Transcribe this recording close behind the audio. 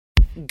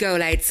Go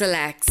Loud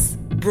Selects.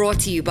 Brought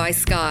to you by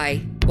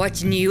Sky.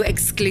 Watch new,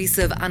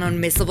 exclusive and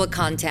unmissable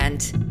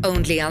content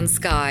only on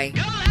Sky.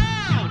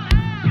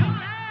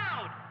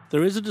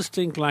 There is a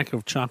distinct lack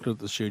of chocolate at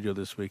the studio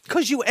this week.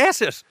 Because you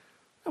ate it.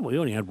 Oh, we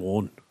only had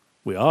one.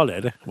 We all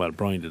ate it. Well,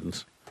 Brian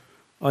didn't.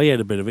 I ate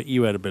a bit of it.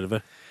 You ate a bit of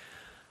it.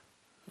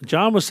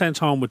 John was sent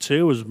home with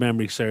two, as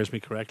memory serves me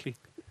correctly.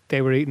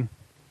 They were eating.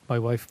 My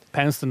wife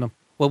pounced on them.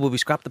 Well, will we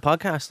scrap the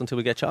podcast until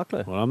we get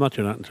chocolate? Well, I'm not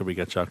doing that until we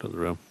get chocolate in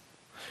the room.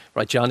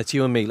 Right, John, it's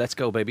you and me. Let's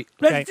go, baby.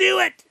 Let's do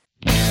it!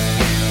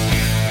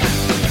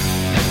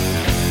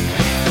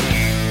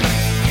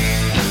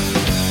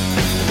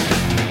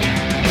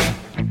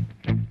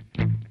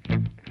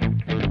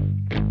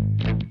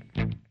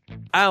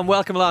 And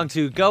welcome along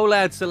to Go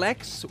Loud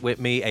Selects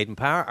with me, Aidan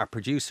Power, our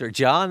producer,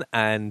 John,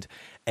 and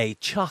a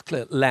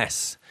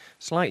chocolate-less,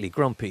 slightly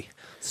grumpy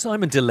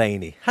Simon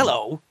Delaney.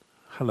 Hello.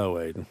 Hello,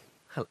 Aidan.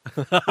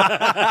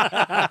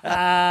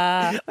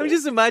 I'm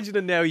just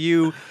imagining now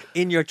you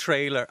in your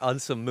trailer on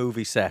some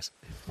movie set.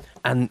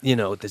 And, you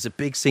know, there's a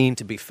big scene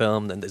to be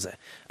filmed and there's a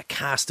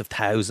cast of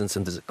thousands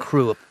and there's a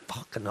crew of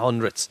fucking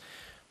hundreds.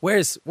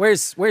 Where's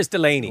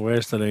Delaney?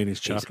 Where's Delaney's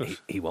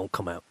chocolate? He won't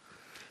come out.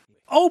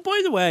 Oh,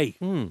 by the way,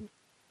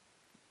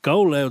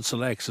 Go Loud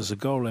Selects is a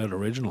Go Loud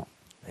original.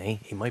 Hey,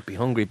 he might be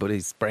hungry, but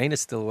his brain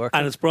is still working.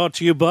 And it's brought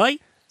to you by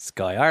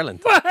Sky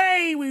Ireland.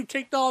 Hey, we've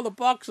ticked all the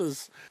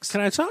boxes.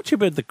 Can I talk to you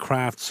about the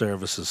craft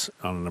services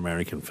on an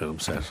American film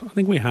set? I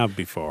think we have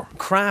before.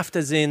 Craft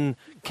as in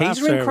Craft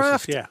catering services,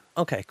 craft? yeah.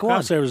 Okay, go Craft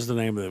on. Services is the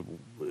name of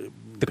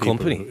the people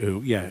company.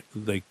 Who,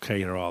 they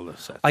cater all the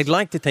sets. I'd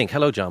like to think,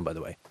 hello John, by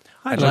the way.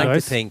 Hi, I'd John. like to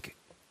Guys. think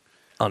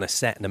on a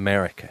set in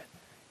America,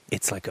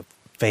 it's like a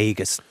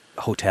Vegas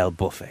hotel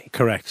buffet.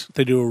 Correct.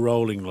 They do a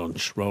rolling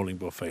lunch, rolling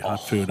buffet,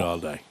 hot food all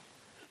day.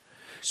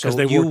 So 'Cause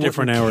they you work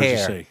different wouldn't hours, you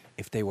care see.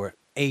 if they were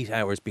 8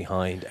 hours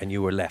behind and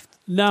you were left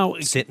No,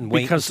 sitting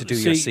waiting because, to do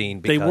your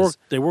scene they because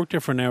work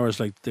different hours.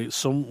 Like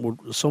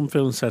some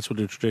film sets will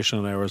do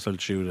traditional hours. They'll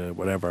shoot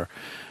whatever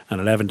an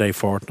 11-day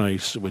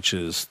fortnight, which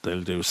is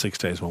they'll do 6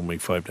 days one week,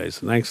 5 days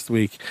the next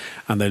week,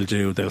 and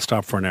they'll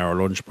stop for an hour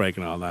lunch break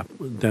and all that.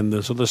 Then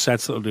there's other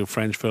sets that'll do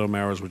French film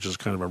hours, which is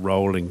kind of a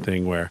rolling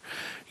thing where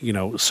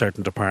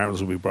certain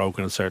departments will be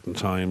broken at certain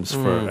times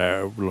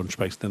for lunch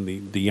breaks. Then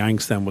the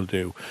Yanks then will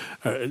do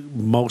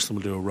most of them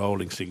will do a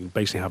rolling, so you can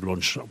basically have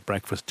lunch,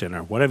 breakfast,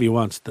 dinner, whatever you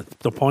want.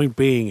 The point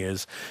being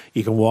is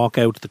you can walk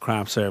out to the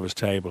craft service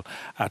table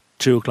at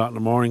 2 o'clock in the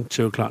morning,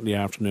 2 o'clock in the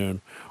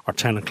afternoon, or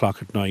 10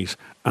 o'clock at night,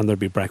 and there'll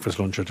be breakfast,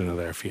 lunch, or dinner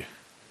there for you.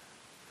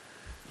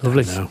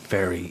 Lovely. Now,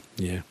 very.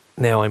 yeah.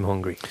 Now I'm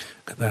hungry.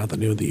 Now the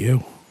new the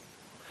you.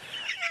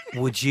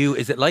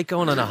 Is it like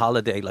going on a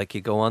holiday, like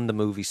you go on the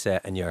movie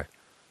set and you're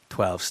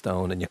 12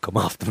 stone and you come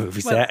off the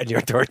movie set and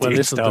you're 13 Well,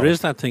 listen, stone? there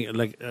is that thing,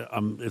 like,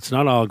 it's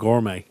not all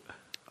gourmet.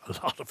 A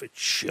lot of it's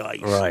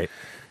shite. Right.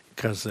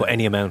 But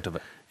any amount of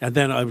it. And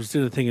then I was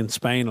doing a thing in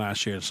Spain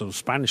last year, so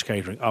Spanish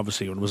catering,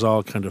 obviously, and it was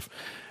all kind of,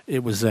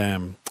 it was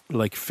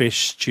like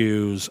fish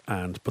stews,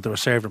 but they were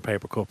served in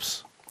paper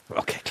cups.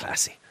 Okay,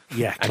 classy.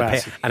 Yeah,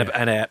 classy.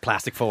 And a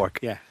plastic fork.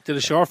 Yeah. Did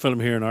a short film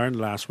here in Ireland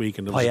last week,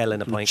 and there was Paella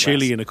in a pint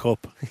chili glass. in a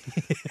cup.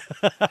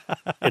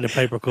 In a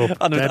paper cup.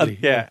 Out Deadly.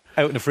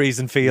 in a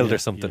freezing field or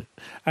something.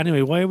 Yeah.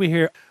 Anyway, why are we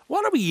here?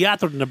 What are we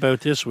yathering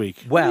about this week?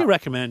 What are Well, you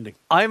recommending?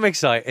 I'm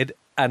excited,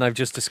 and I've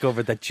just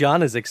discovered that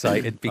John is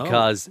excited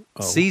because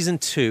season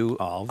 2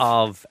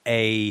 of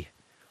a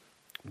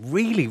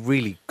really,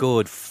 really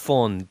good,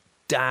 fun,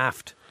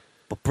 daft,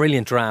 but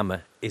brilliant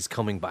drama is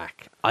coming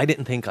back. I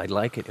didn't think I'd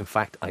like it. In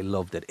fact, I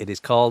loved it. It is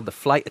called The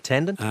Flight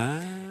Attendant.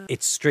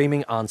 It's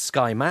streaming on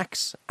Sky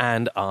Max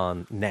and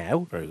on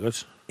Now. Very good.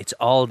 It's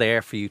all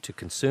there for you to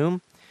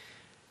consume.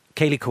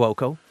 Kaylee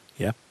Cuoco.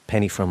 Yeah.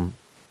 Penny from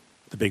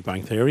The Big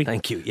Bang Theory.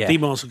 Thank you, yeah. The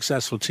most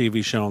successful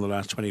TV show in the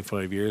last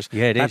 25 years.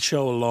 Yeah, it that is.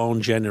 show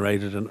alone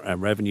generated a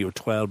revenue of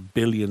 $12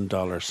 billion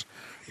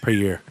per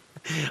year.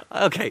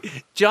 Okay,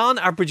 John,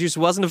 our producer,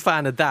 wasn't a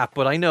fan of that,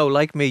 but I know,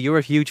 like me, you're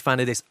a huge fan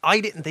of this. I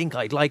didn't think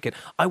I'd like it.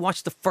 I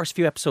watched the first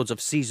few episodes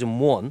of season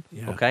 1,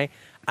 okay,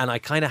 and I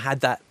kind of had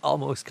that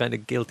almost kind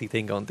of guilty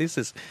thing going, this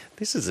is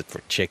it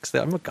for chicks.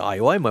 I'm a guy.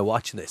 Why am I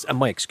watching this? And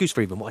my excuse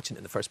for even watching it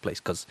in the first place,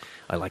 because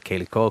I like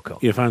Kaylee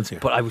Cuoco. You fancy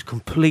her? But I was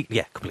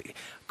completely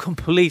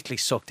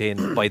sucked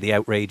in by the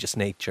outrageous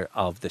nature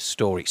of the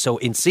story. So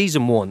in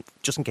season 1,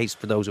 just in case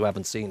for those who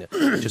haven't seen it,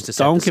 just to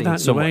set Don't the give scene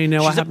that somewhat. away.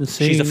 No, I haven't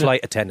seen She's a it.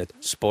 flight attendant.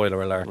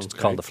 Spoiler alert. It's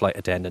called The Flight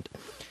Attendant.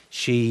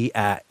 She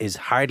is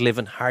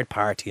hard-living,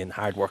 hard-partying,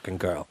 hard-working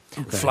girl,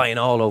 flying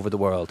all over the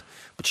world.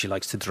 But she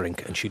likes to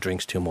drink, and she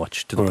drinks too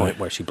much to the point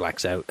where she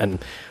blacks out. And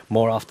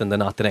more often than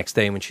not, the next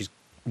day when she's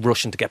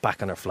rushing to get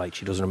back on her flight,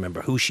 she doesn't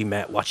remember who she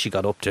met, what she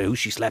got up to, who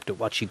she slept with,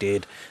 what she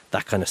did,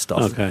 that kind of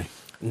stuff. Okay.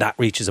 And that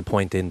reaches a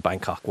point in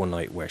Bangkok one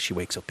night where she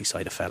wakes up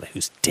beside a fella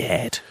who's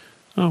dead.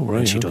 Oh, right.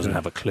 And she doesn't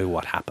have a clue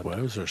what happened.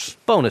 Wowzers.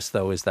 Bonus,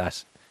 though, is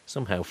that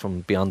somehow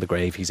from beyond the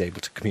grave he's able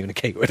to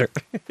communicate with her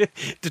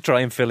to try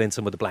and fill in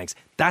some of the blanks.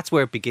 That's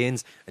where it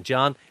begins. And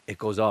John, it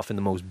goes off in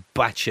the most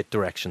batshit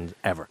direction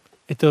ever.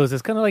 It does.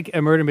 It's kind of like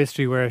a murder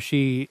mystery where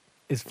she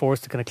is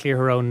forced to kind of clear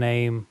her own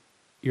name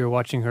you're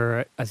watching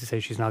her, as you say,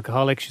 she's an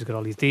alcoholic, she's got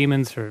all these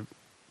demons, her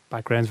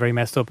background's very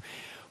messed up.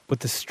 But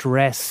the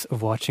stress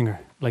of watching her,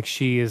 like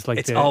she is like...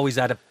 It's always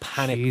at a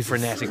panic,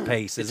 frenetic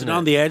pace, isn't it? It's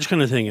on the edge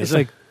kind of thing, It's isn't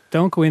like,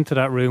 don't go into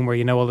that room where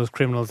you know all those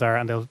criminals are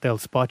and they'll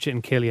spot you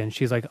and kill you. And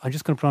she's like, I'm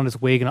just going to put on this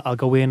wig and I'll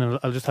go in and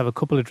I'll just have a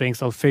couple of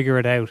drinks, I'll figure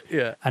it out.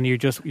 Yeah. And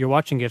you're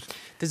watching it.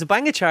 There's a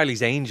bang of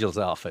Charlie's Angels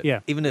off it. Yeah.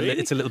 Even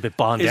it's a little bit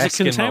Bond-esque. It's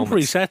a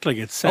contemporary set, like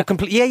it's set.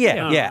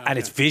 Yeah. And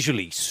it's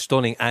visually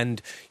stunning.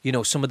 And, you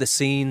know, some of the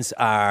scenes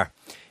are...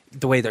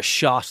 The way they're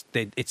shot,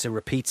 it's a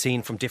repeat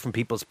scene from different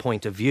people's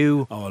point of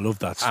view. Oh, I love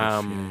that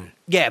stuff.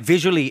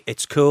 Visually,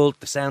 it's cool.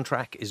 The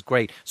soundtrack is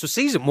great. So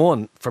season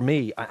 1, for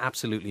me, I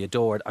absolutely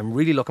adored. I'm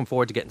really looking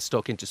forward to getting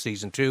stuck into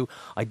season 2.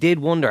 I did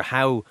wonder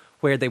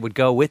where they would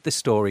go with the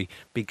story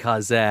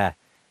because they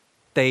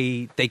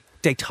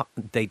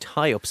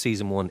tie up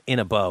season 1 in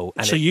a bow.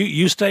 And so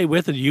you stay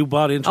with it. You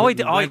bought into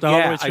it. All the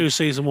way through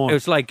season 1. It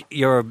was like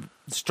you're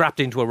strapped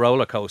into a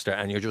roller coaster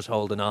and you're just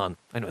holding on.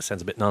 I know it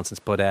sounds a bit nonsense,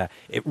 but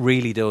it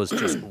really does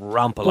just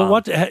romp along. Well,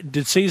 what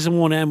did season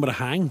 1 end with a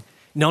hang?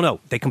 No,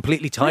 they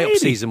completely tie up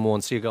season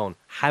 1. So you're going,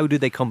 how do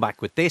they come back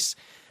with this?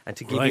 And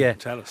to give you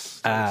tell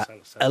us.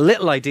 A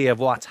little idea of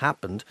what's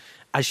happened,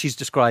 as she's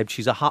described,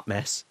 she's a hot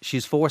mess.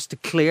 She's forced to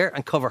clear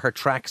and cover her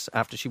tracks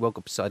after she woke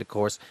up beside a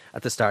course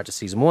at the start of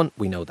season 1.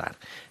 We know that.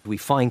 We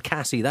find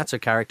Cassie, that's her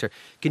character,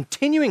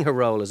 continuing her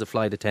role as a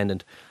flight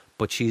attendant,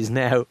 but she's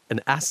now an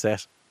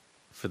asset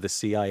for the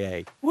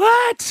CIA.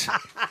 What?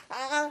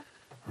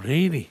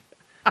 Really?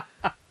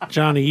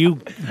 Johnny,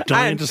 you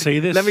dying to see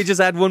this? Let me just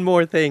add one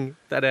more thing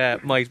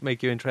that might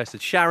make you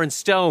interested. Sharon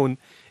Stone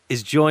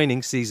is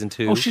joining season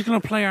 2. Oh, she's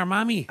going to play our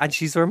mammy. And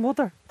she's her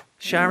mother.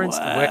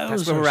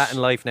 That's where we're at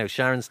in life now.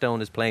 Sharon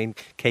Stone is playing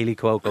Kaylee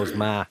Cuoco's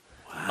ma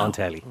on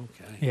telly.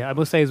 Okay. Yeah, I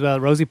must say as well,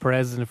 Rosie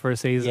Perez is in the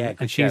first season. Yeah,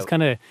 and she's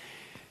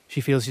she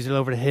feels she's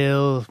over the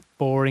hill,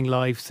 boring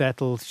life,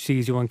 settled.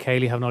 She's you and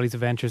Kaylee having all these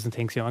adventures and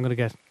thinks, I'm going to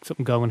get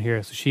something going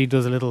here. So she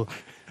does a little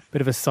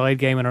bit of a side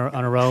game on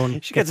her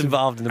own. She gets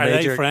involved in the Are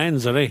major... they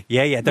friends, are they?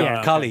 Yeah,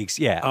 they're colleagues,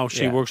 yeah. Oh,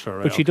 she works for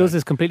her. But she does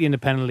this completely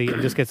independently and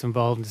just gets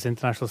involved in this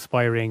international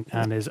spy ring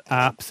and is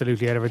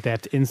absolutely out of her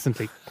depth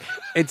instantly.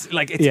 It's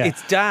like,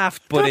 it's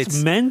daft, but That's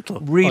it's mental.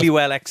 really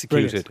well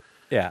executed. Brilliant.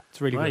 Yeah.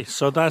 It's really Right, good.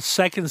 so that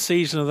second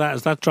season of that,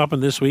 is that dropping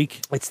this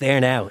week? It's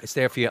there now. It's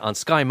there for you on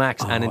Sky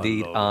Max and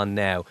indeed on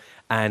Now.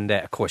 And,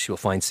 of course, you'll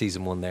find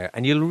season 1 there.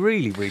 And you'll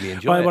really, really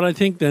enjoy it. Well, I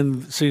think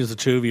then, seeing as the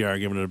two of you are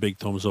giving it a big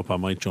thumbs up, I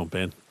might jump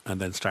in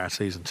and then start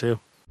season 2.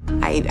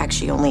 I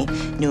actually only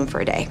knew him for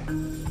a day.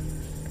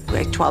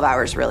 Like 12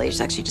 hours, really. It's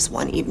actually just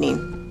one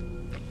evening.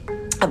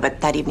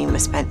 But that evening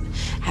was spent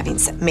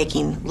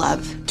making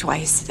love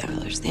twice.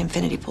 There's the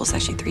infinity pool's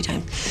actually 3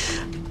 times.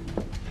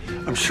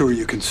 I'm sure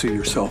you can see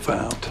yourself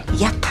out.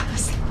 Yep.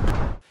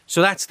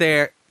 So that's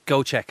there.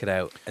 Go check it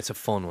out. It's a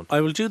fun one.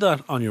 I will do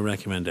that on your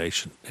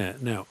recommendation.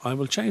 Now, I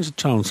will change the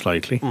tone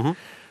slightly. Mm-hmm.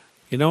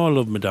 You know I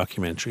love my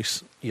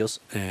documentaries. Yes.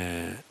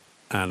 And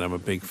I'm a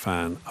big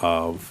fan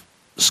of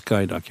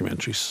Sky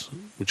documentaries,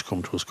 which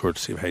come to us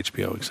courtesy of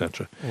HBO,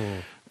 etc.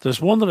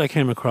 There's one that I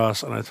came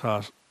across and I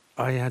thought,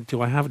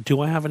 do I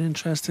have an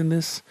interest in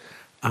this?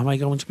 Am I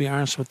going to be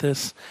arsed with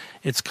this?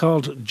 It's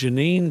called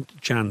Janine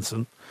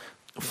Jansen,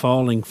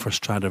 Falling for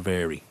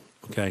Stradivari.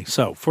 Okay,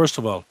 so first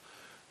of all,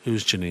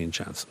 who's Janine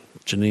Jansen?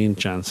 Janine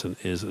Jansen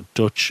is a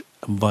Dutch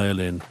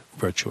violin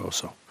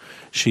virtuoso.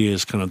 She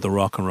is kind of the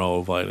rock and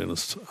roll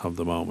violinist of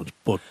the moment.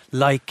 But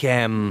like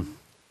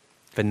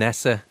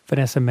Vanessa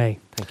May.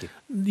 Thank you.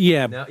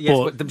 Yeah, No,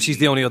 yes, but she's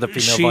the only other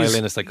female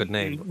violinist I could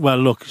name. Well,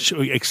 look,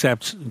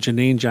 except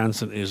Janine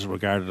Jansen is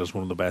regarded as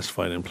one of the best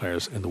violin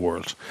players in the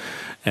world.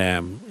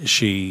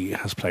 She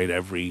has played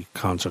every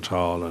concert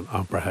hall and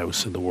opera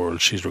house in the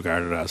world. She's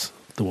regarded as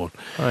the one.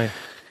 Right.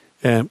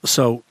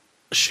 So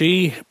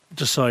she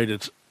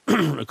decided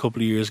a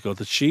couple of years ago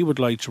that she would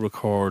like to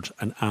record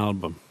an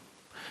album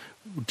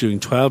doing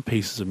 12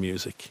 pieces of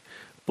music,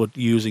 but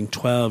using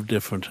 12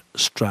 different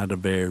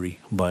Stradivari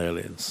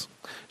violins.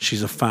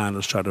 She's a fan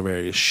of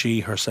Stradivarius.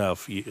 She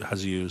herself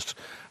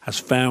has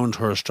found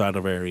her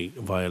Stradivari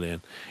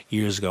violin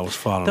years ago. Was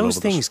fallen Those in love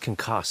with things it. can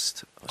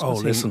cost.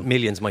 Listen,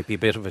 millions might be a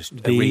bit of a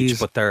these reach,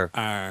 but they're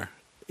are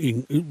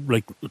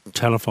like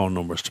telephone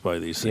numbers to buy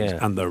these things,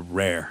 and they're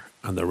rare.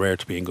 And they're rare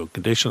to be in good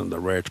condition, and they're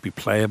rare to be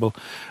playable,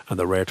 and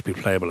they're rare to be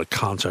playable at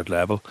concert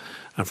level.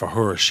 And for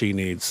her, she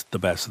needs the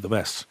best of the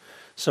best.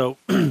 So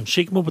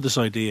she came up with this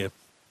idea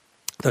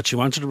that she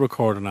wanted to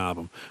record an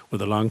album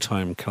with a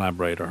long-time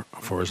collaborator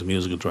for her as a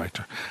musical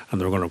director, and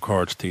they were going to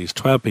record these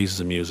 12 pieces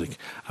of music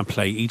and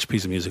play each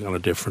piece of music on a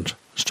different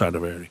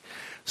Stradivari.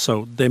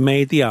 So they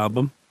made the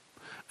album,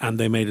 and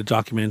they made a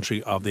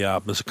documentary of the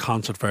album. There's a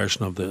concert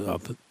version of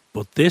the.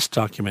 But this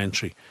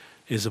documentary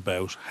is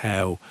about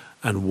how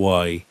and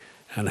why,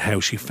 and how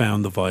she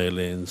found the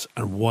violins,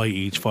 and why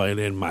each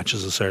violin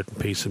matches a certain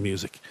piece of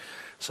music.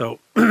 So,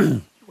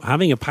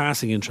 having a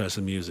passing interest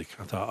in music,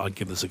 I thought I'd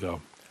give this a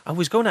go. I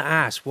was going to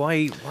ask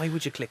why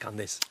would you click on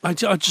this? I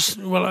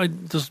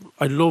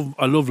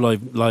love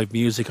live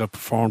music. I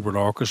performed with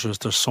orchestras.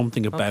 There's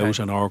something about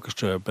an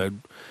orchestra, about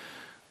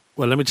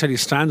Well, let me tell you,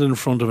 standing in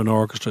front of an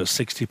orchestra, a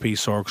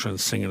 60-piece orchestra, and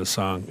singing a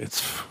song,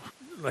 it's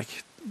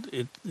like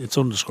it's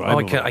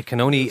undescribable. I can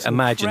only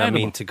imagine. Incredible.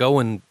 I mean, to go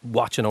and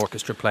watch an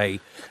orchestra play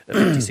a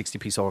 50,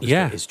 60-piece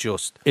orchestra is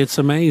just... It's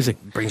amazing.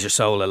 Brings your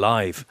soul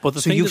alive. But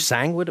so you've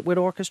sang with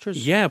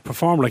orchestras? Yeah,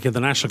 performed like in the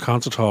National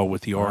Concert Hall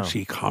with the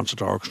RT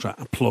Concert Orchestra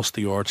and plus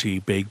the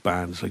RT Big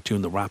Bands, like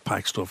doing the Rat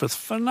Pack stuff. It's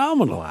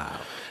phenomenal. Wow.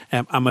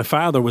 And my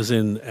father was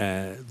in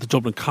the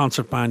Dublin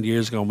Concert Band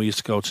years ago, and we used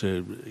to go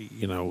to,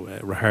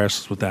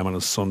 rehearsals with them on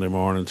a Sunday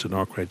morning to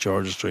North Great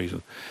Georgia Street.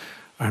 And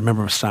I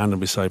remember standing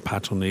beside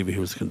Pat Dunleavy,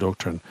 who was the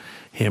conductor, and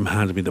him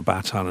handing me the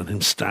baton and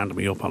him standing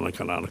me up on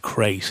a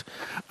crate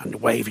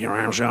and waving your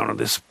arms around on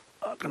this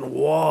fucking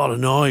wall of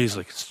noise.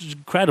 Like, it's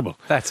incredible.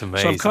 That's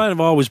amazing. So I've kind of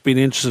always been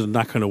interested in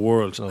that kind of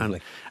world.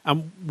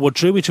 And what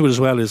drew me to it as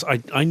well is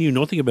I knew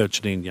nothing about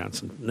Janine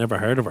Jansen, never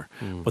heard of her.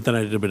 But then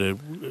I did a bit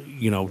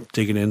of,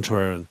 digging into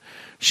her, and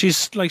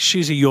she's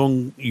a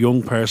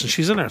young person.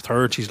 She's in her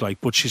 30s,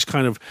 but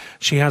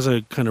she has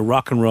a kind of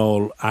rock and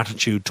roll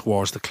attitude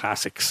towards the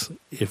classics,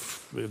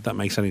 if that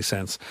makes any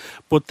sense.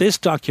 But this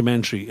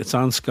documentary, it's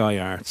on Sky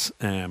Arts.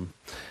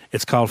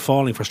 It's called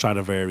Falling for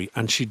Stradivari,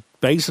 and she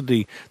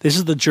basically, this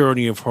is the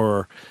journey of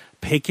her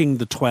picking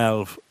the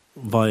 12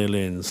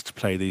 violins to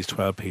play these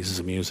 12 pieces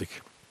of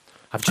music.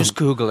 I've just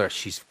Googled her.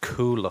 She's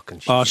cool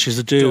looking. She's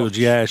a dude. Dutch.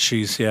 Yeah,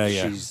 she's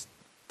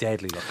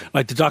deadly looking.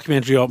 Like, the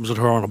documentary opens with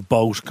her on a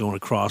boat going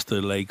across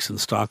the lakes in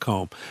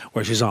Stockholm,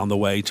 where she's on the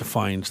way to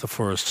find the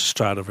first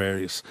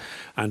Stradivarius.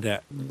 And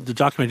the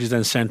documentary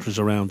then centres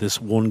around this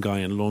one guy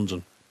in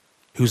London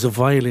who's a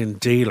violin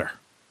dealer,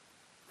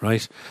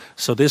 right?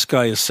 So this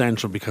guy is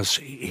central because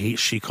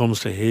she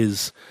comes to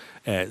his...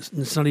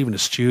 it's not even a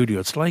studio.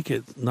 It's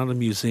not a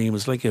museum.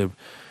 It's like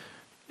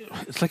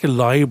a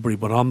library,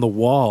 but on the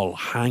wall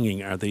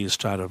hanging are these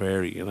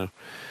Stradivari,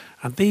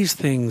 And these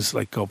things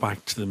go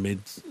back to the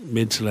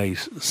mid to late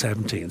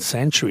 17th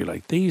century.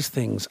 Like, these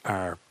things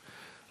are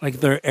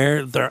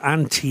they're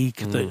antique.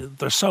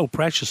 They're so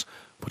precious.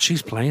 But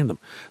she's playing them.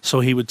 So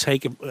he would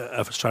take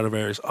a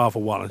Stradivarius off a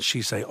wall, and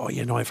she'd say,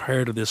 I've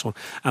heard of this one.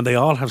 And they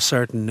all have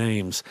certain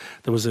names.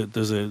 There was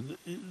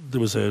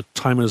a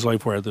time in his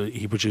life where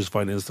he produced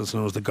violins that's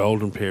known as the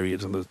Golden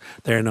Period, and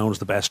they're known as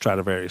the best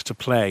Stradivarius to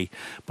play.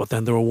 But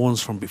then there were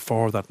ones from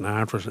before that and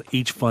after.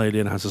 Each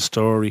violin has a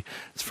story.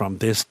 It's from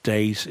this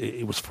date.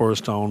 It was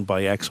first owned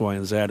by X, Y,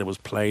 and Z. It was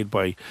played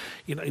by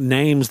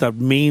names that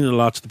mean a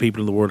lot to the people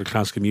in the world of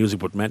classical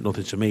music, but meant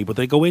nothing to me. But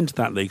they go into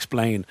that and they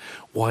explain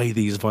why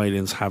these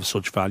violins have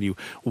such value,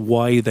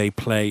 why they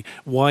play,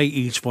 why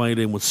each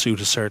violin would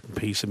suit a certain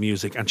piece of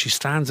music. And she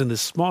stands in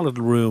this small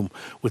little room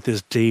with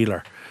this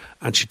dealer,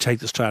 and she'd take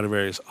the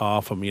Stradivarius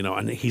off him,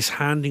 and he's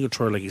handing it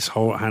to her like he's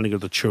handing her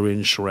the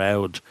Turin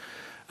shroud,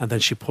 and then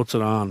she puts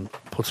it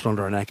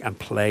under her neck and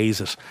plays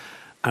it.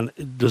 And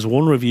there's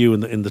one review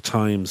in the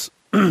Times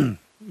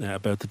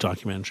about the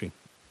documentary,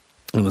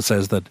 and it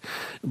says that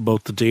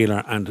both the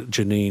dealer and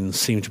Janine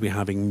seem to be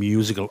having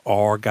musical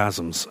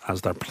orgasms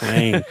as they're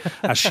playing.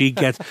 As she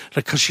gets,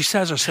 because she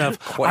says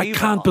herself, I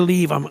can't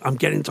believe I'm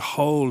getting to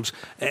hold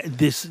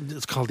this.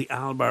 It's called the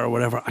Alba or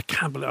whatever. I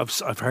can't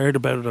believe I've heard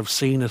about it. I've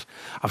seen it.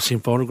 I've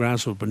seen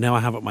photographs of it, but now I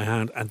have it in my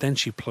hand. And then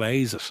she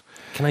plays it.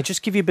 Can I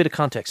just give you a bit of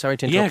context? Sorry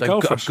to interrupt. Yeah, go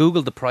for it. I've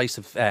Googled the price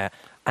of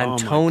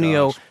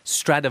Antonio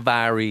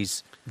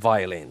Stradivari's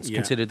violins,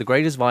 considered the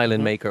greatest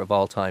violin maker of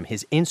all time.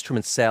 His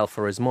instruments sell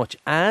for as much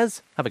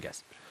as, have a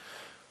guess.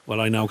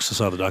 Well, I know because I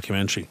saw the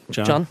documentary.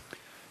 John?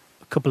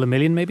 A couple of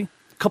million, maybe?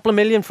 A couple of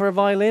million for a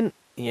violin?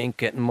 You ain't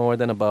getting more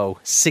than about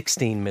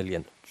 16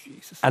 million.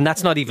 Jesus. And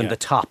that's not even the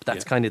top.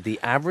 That's kind of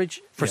the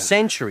average. For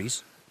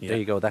centuries, there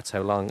you go, that's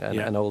how long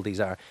and old these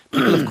are.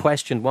 People have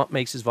questioned what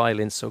makes his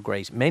violins so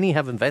great. Many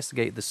have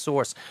investigated the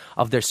source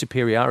of their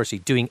superiority,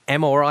 doing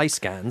MRI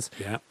scans,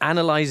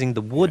 analysing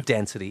the wood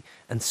density,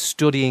 and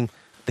studying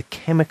the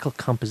chemical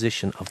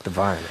composition of the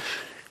varnish.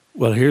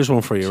 Well, here's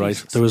one for you, right?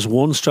 There was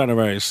one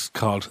Stradivarius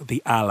called the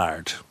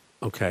Allard,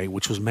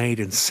 which was made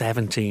in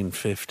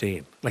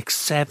 1715. Like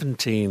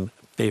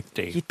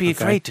 1715. You'd be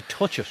afraid to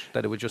touch it,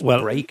 that it would just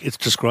break. It's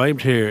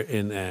described here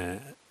in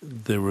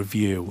the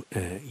review.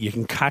 You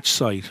can catch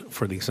sight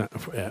for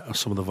of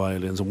some of the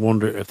violins and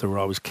wonder if they were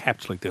always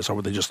kept like this or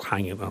were they just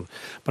hanging on.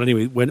 But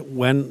anyway,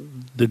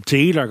 when the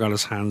dealer got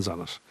his hands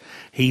on it,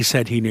 he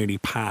said he nearly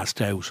passed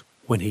out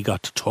when he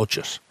got to touch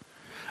it.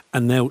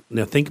 And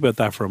now think about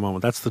that for a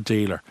moment. That's the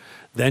dealer.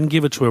 Then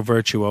give it to a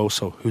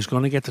virtuoso who's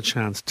going to get the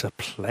chance to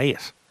play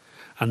it.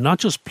 And not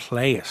just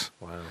play it,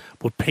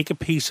 but pick a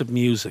piece of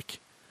music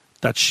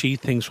that she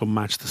thinks will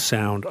match the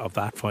sound of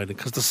that violin.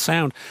 Because the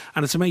sound,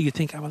 and it's amazing, you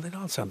think, they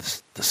all sound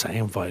the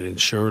same violin,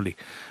 surely.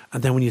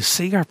 And then when you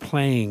see her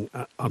playing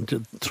on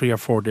 3 or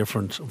 4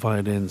 different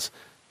violins,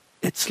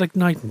 it's like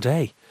night and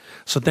day.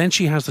 So then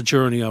she has the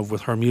journey of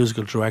with her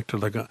musical director.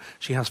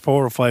 She has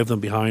 4 or 5 of them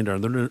behind her,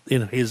 and they're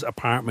in his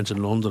apartment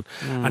in London.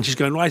 And she's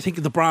going, "Well, I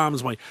think the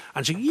Brahms might,"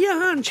 and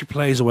she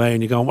plays away,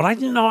 and you go, "Well, I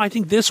didn't know. I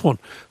think this one."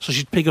 So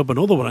she'd pick up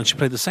another one, and she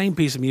played the same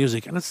piece of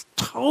music, and it's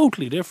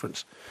totally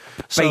different.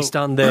 Based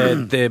on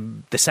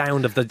the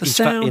sound of the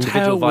sound,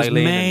 individual how it was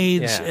violin.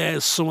 made.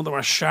 Some of them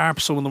are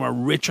sharp, some of them are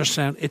richer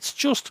sound. It's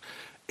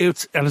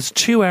a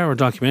 2-hour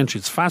documentary.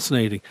 It's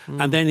fascinating.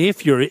 And then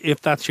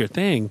if that's your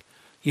thing,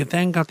 you've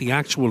then got the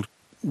actual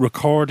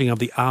recording of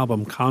the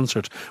album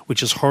concert,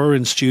 which is her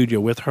in studio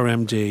with her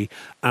MD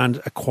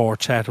and a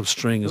quartet of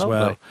string as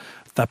well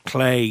that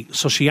play.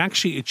 So she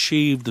actually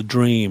achieved the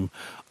dream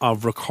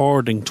of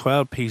recording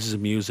 12 pieces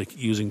of music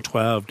using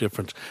 12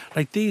 different,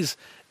 like these.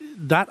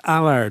 That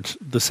Allard,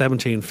 the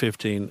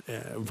 1715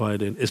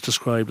 violin, is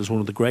described as one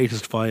of the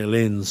greatest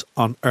violins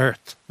on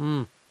earth.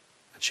 And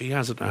she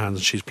has it in her hands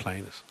and she's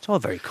playing it. It's all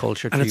very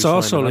cultured. And it's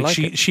also like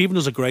she even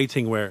does a great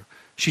thing where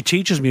she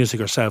teaches music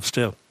herself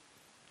still.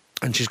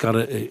 And she's got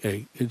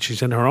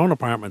she's in her own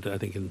apartment, I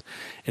think,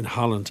 in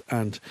Holland,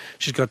 and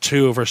she's got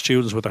 2 of her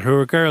students with her who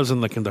are girls in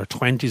their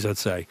 20s, I'd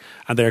say,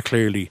 and they're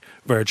clearly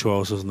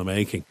virtuosos in the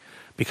making,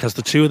 because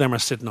the 2 of them are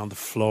sitting on the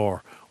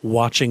floor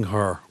watching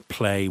her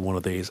play one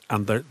of these,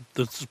 and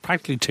there's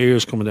practically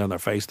tears coming down their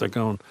face. They're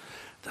going,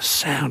 the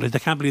sound, they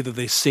can't believe that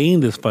they've seen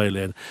this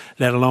violin,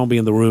 let alone be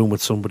in the room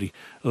with somebody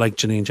like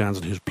Janine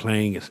Jansen who's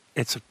playing it.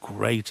 It's a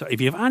great,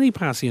 if you have any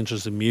passing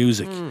interest in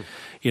music,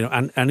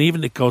 and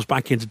even it goes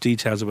back into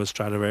details about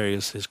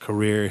Stradivarius, his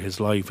career, his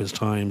life, his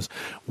times,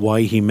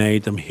 why he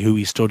made them, who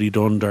he studied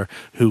under,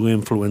 who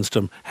influenced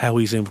him, how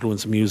he's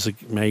influenced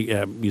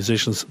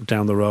musicians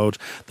down the road.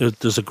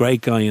 There's a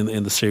great guy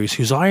in the series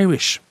who's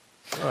Irish,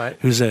 right,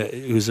 who's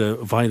a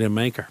violin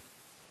maker,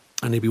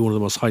 and he'd be one of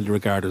the most highly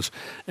regarded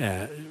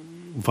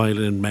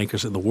violin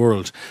makers in the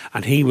world.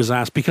 And he was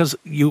asked, because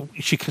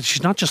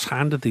she's not just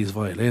handed these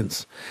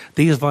violins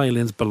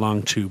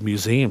belong to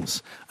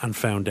museums and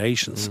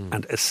foundations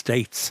and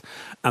estates,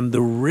 and the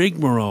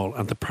rigmarole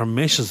and the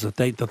permissions that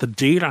the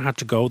dealer had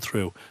to go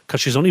through, because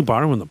she's only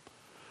borrowing them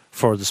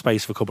for the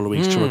space of a couple of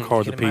weeks to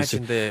record the piece.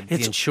 The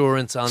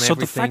insurance on so everything.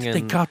 So the fact that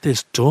they got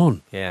this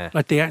done, yeah,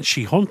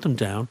 she hunt them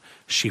down,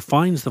 she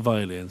finds the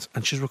violins,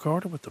 and she's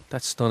recorded with them.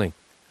 That's stunning.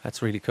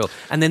 That's really cool.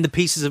 And then the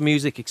pieces of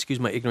music, excuse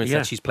my ignorance,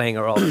 that she's playing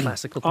are all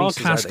classical pieces. All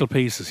classical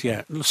pieces,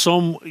 yeah.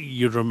 Some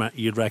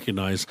you'd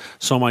recognise,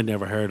 some I'd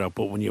never heard of,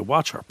 but when you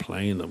watch her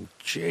playing them,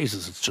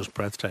 Jesus, it's just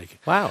breathtaking.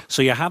 Wow.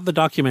 So you have the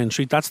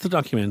documentary, that's the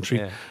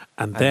documentary,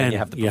 and then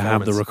you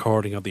have the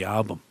recording of the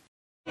album.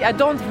 I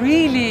don't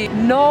really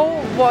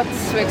know what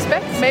to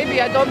expect.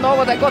 Maybe I don't know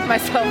what I got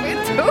myself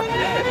into,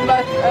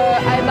 but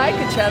I like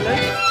a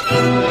challenge.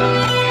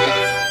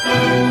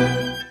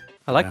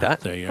 I like that.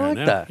 There you I are. like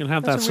Now. that. You'll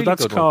have That's that. So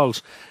that's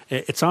called,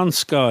 it's on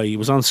Sky. It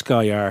was on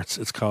Sky Arts.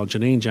 It's called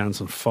Janine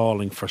Jansen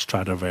Falling for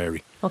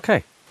Stradivari.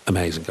 Okay.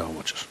 Amazing. Go and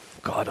watch it.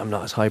 God, I'm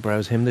not as highbrow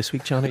as him this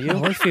week, John, are you?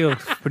 I feel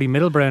pretty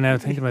middlebrow now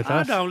thinking about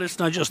that. No,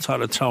 listen, I just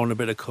thought I'd throw in a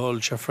bit of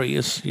culture for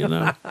you, you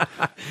know.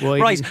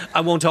 Right,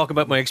 I won't talk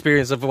about my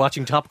experience of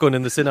watching Top Gun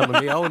in the cinema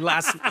on my own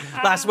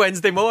last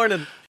Wednesday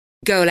morning.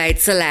 Go Loud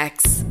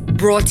Selects,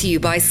 brought to you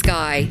by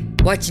Sky.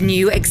 Watch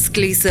new,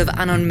 exclusive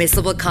and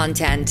unmissable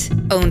content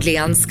only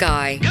on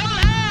Sky. Go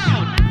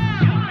loud!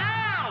 Go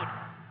loud!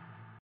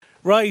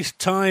 Right,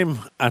 time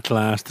at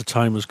last. The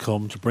time has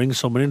come to bring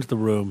someone into the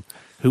room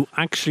who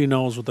actually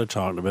knows what they're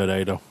talking about,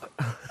 Ado.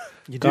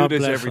 You do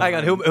this every time.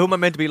 Hang on, who am I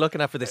meant to be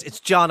looking at for this? It's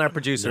John, our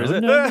producer, is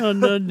it? No.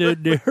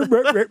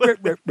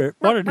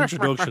 What an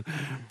introduction.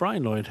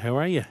 Brian Lloyd, how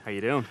are you? How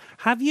you doing?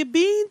 Have you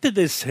been to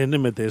the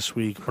cinema this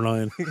week,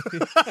 Brian?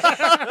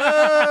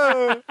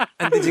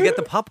 And did you get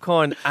the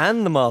popcorn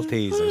and the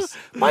Maltesers?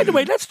 By the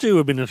way, let's do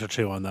a minute or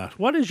two on that.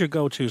 What is your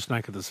go-to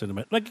snack at the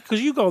cinema? Like,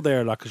 because you go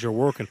there a lot because you're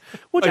working.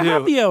 Would you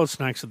have the old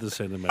snacks at the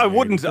cinema? I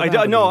wouldn't.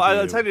 No,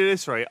 I'll tell you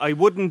this, right? I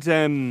wouldn't.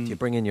 Do you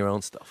bring in your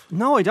own stuff?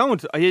 No, I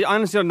don't. I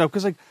honestly don't know,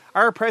 because like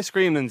our press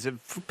screenings,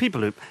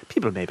 people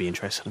may be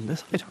interested in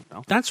this. I don't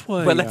know. That's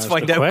why. Well, let's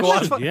find out.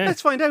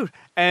 Let's find out.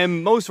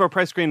 Most of our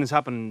press screenings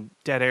happen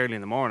dead early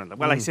in the morning.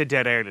 Well, I say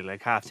dead early,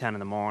 like 10:30 in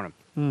the morning.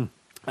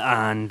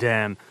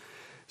 And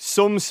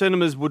some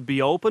cinemas would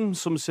be open,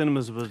 some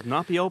cinemas would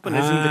not be open,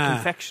 as in the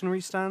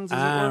confectionery stands, as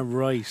it were.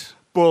 Right.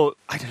 But,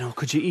 I don't know,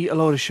 could you eat a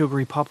load of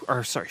sugary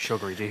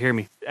sugary, do you hear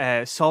me?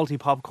 Salty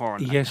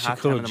popcorn yes, at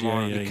 10:30 in the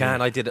morning? You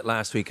can. I did it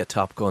last week at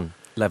Top Gun,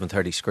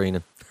 11:30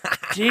 screening.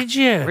 Did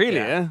you? Really,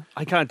 yeah?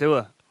 I can't do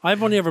it.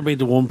 I've only ever been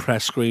to one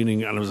press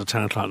screening, and it was at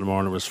 10 o'clock in the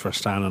morning. It was for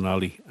Stan and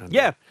Ollie. And,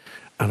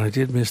 and I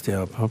did miss the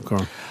old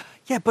popcorn.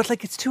 Yeah, but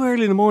like it's too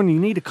early in the morning.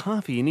 You need a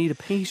coffee, you need a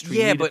pastry.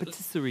 Yeah, you need but a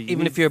patisserie,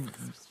 even if you're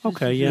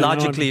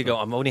logically, you go,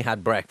 I've only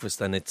had breakfast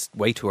and it's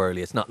way too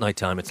early. It's not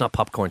nighttime. It's not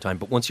popcorn time.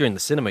 But once you're in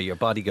the cinema, your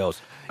body goes.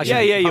 You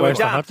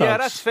adapt. Yeah,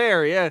 that's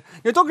fair. Yeah,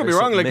 don't get me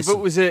wrong. Like if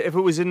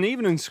it was an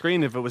evening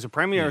screen, if it was a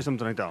premiere or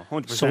something like that,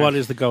 100%. So what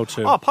is the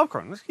go-to? Oh,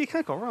 popcorn. You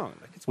can't go wrong.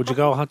 Like, would you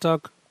go hot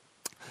dog?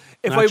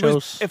 If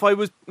nachos? I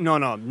was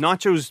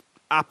nachos.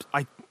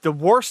 the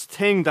worst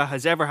thing that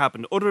has ever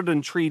happened, other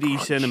than 3D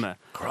cinema,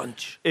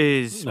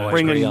 is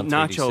bringing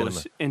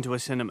nachos into a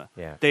cinema.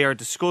 Yeah. They are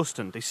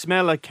disgusting. They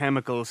smell like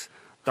chemicals.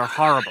 They're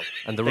horrible.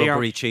 And the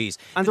rubbery cheese.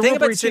 And the the thing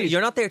rubbery about cinema, cheese.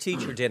 you're not there to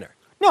eat your dinner.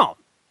 No.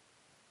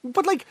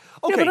 But like,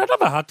 okay. Yeah, but I'd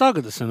have a hot dog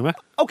at the cinema.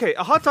 Okay,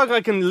 a hot dog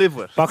I can live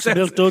with. Box of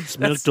milk duds,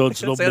 That love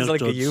sounds milk like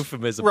duds. a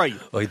euphemism. Right.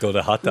 I done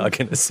a hot dog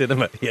in a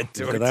cinema. You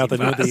dirty Get out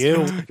bastard.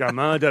 you. Your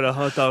man did a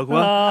hot dog.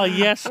 What? Oh,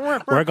 yes.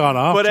 We're gone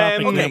off But,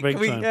 topic okay, now big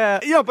time.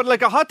 Yeah, but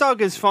like a hot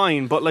dog is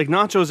fine, but like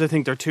nachos, I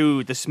think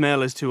the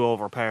smell is too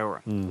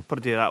overpowering. Put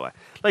it to you that way.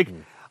 Like,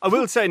 I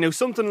will say now,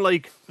 something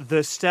like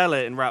the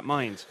Stella in Rat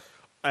Minds.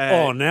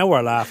 Now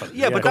we're laughing.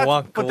 Yeah, but Go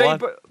on.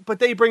 but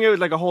they bring out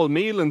like a whole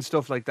meal and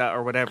stuff like that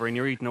or whatever, and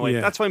you're eating away.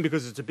 Yeah. That's fine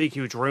because it's a big,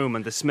 huge room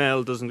and the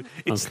smell doesn't.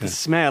 It's the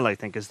smell, I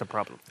think, is the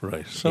problem.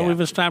 Right. So Yeah.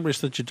 we've established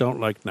that you don't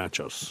like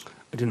nachos.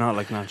 I do not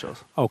like nachos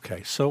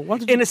Okay. So what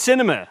did in a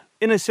cinema.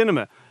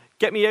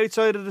 Get me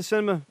outside of the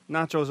cinema,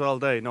 nachos all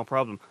day, no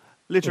problem.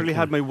 Literally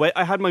had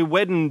I had my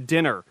wedding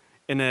dinner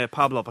in a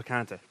Pablo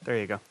Picante. There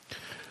you go.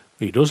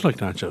 He does like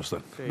nachos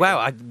then.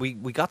 Wow, we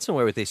got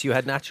somewhere with this. You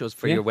had nachos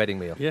for your wedding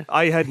meal. Yeah.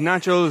 I had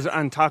nachos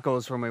and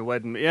tacos for my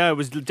wedding. Yeah, it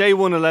was day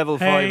one of level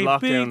 5 Hey, lockdown.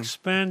 big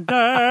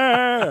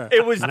spender.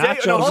 It was day.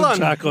 Nachos No, hold on.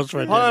 and tacos for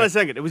Hold on dinner. a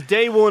second. It was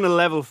day one of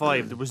level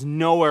 5. There was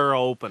nowhere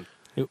open.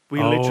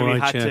 We literally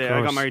had to.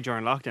 I got married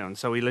during lockdown,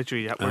 so we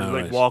literally were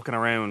like right. walking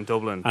around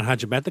Dublin. And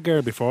had you met the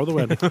girl before the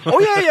wedding? Oh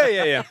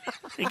yeah.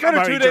 He got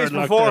her 2 married days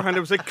during beforehand. It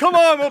was like, come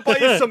on, we'll buy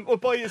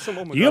you some.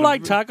 Oh my You God.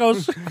 like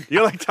tacos?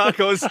 You like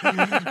tacos?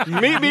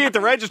 Meet me at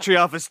the registry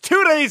office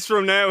 2 days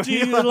from now. Do you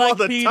You'll have like all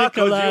the pina tacos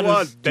you coladas?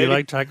 want, Do you baby.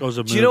 like tacos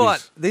and Do you know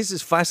what? This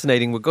is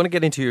fascinating. We're going to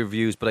get into your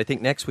views, but I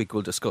think next week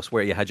we'll discuss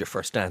where you had your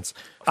first dance.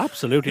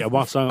 Absolutely. And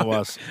what song it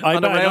was? I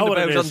On bet the I know what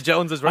it roundabout is. on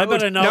Jones's I bet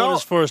Road. I know No. what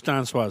his first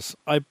dance was.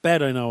 I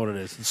bet I know what it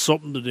is. It's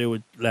something to do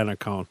with Leonard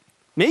Cohen.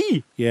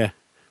 Me? Yeah.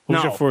 What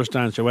was No. your first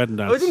dance, your wedding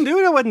dance? We didn't do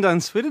a wedding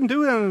dance. We didn't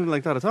do anything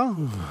like that at all.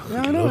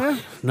 Yeah, I know. Yeah.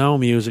 No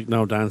music,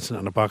 no dancing,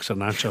 and a box of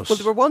nachos. Well,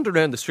 they were wandering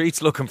around the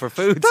streets looking for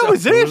food. That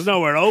was There it. was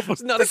nowhere open.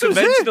 It's not This a was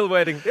it. conventional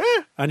wedding. Yeah.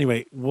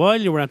 Anyway,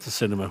 while you were at the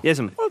cinema, Yes,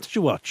 ma'am. what did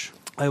you watch?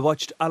 I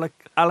watched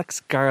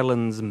Alex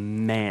Garland's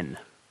Men.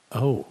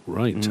 Oh,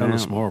 right. Tell No.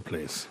 us more,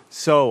 please.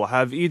 So,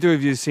 have either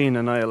of you seen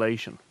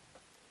Annihilation?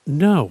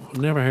 No,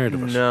 never heard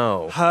of it.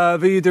 No.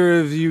 Have either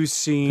of you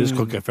seen... This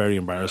could get very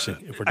embarrassing.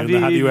 If we're Have doing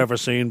the have you- you ever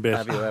seen bit.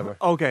 Have you ever?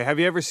 Okay, have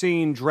you ever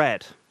seen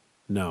Dredd?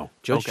 No.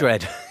 Judge Okay.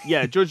 Dredd.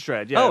 Yeah, Judge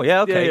Dredd. Yeah. Oh,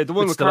 yeah, okay. Yeah, the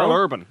one With with Carl Stallone?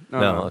 Urban.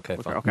 No, okay,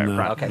 fine. Okay, No,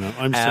 right. Okay. no,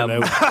 I'm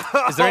still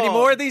out. Is there any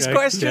more of these Okay,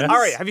 questions? yeah. All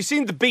right, have you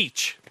seen The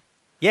Beach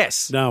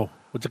Yes. No.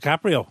 With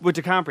DiCaprio? with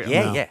DiCaprio?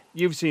 Yeah, No. yeah.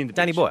 You've seen The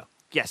Danny Beach. Boyle.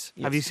 Yes.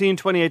 Have you seen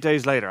 28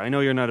 Days Later? I know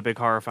you're not a big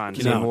horror fan.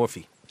 Cillian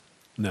Murphy.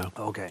 No.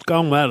 Okay. It's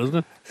gone well, isn't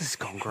it? This is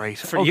going great.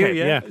 For you,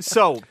 yeah.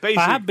 So, basically...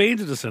 I have been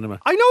to the cinema.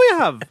 I know you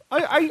have.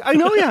 I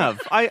know you have.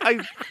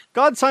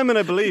 God, Simon,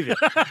 I believe you.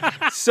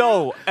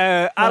 So,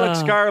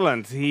 Alex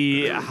Garland,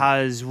 he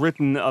has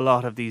written a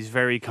lot of these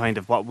very kind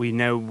of what we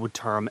now would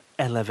term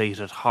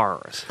elevated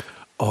horrors.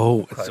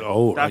 Oh, it's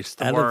right. That's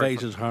the word.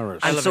 Elevated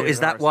horrors. And so Elevated is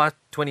that horrors. what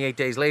 28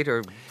 Days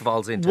Later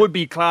falls into? Would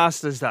be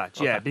classed as that,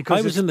 yeah. Because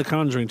I was in The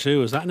Conjuring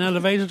too. Is that an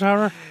elevated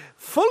horror?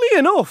 funnily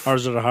enough, Or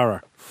is it a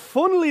horror?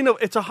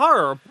 it's a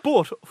horror,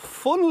 but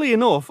funnily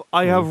enough,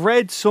 I have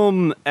read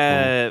some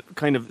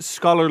kind of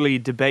scholarly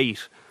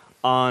debate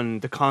on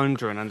The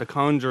Conjuring and The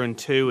Conjuring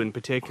 2 in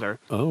particular.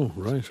 Oh,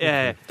 right.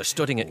 Uh, They're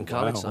studying it in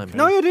college, Wow. Simon.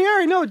 No, yeah, they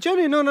are. No,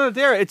 Jenny, no,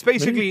 they are. It's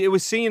basically, it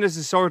was seen as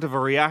a sort of a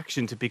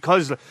reaction to,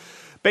 because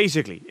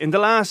basically, in the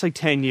last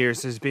 10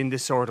 years, there's been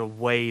this sort of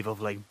wave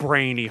of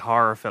brainy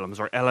horror films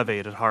or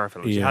elevated horror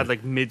films. You Yeah. had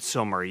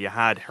Midsommar, you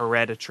had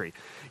Hereditary,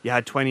 you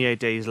had 28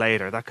 Days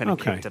Later. That kind of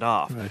Okay. kicked it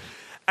off. Right.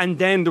 And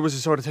then there was a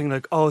sort of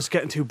thing oh, it's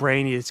getting too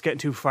brainy, it's getting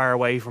too far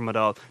away from it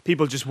all.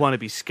 People just want to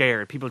be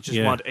scared. People just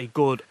Yeah. want a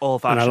good And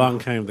old-fashioned... along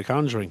came The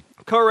Conjuring.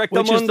 Correct,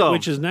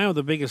 Which is now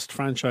the biggest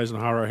franchise in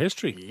horror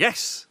history.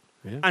 Yes.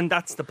 Yeah. And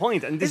that's the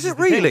point. And this Is is it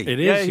the thing. really? It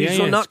is, Yeah, yeah.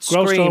 So not It's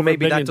grossed Scream, over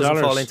maybe $1 that billion.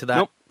 doesn't fall into that.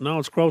 Nope. No,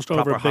 it's grossed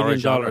Proper over $1 billion,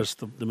 horror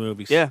genre. the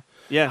movies. Yeah,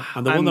 yeah.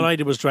 And the one that I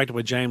did was directed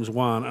by James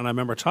Wan, and I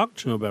remember talking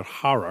to him about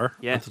horror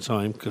Yeah. at the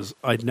time, because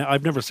I've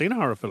never seen a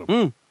horror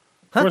film.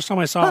 First time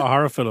I saw a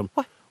horror film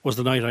was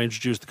the night I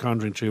introduced the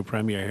Conjuring 2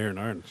 premiere here in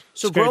Ireland.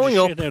 So Scared growing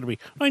the up- shit out of me.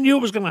 I knew it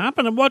was going to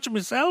happen. I'm watching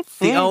myself.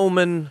 The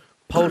Omen,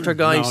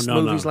 Poltergeist,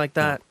 No, movies no. like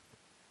that.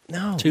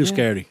 No. Too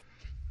scary.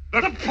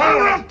 The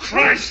power of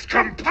Christ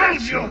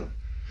compels you.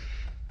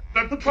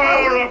 The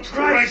power of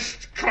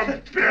Christ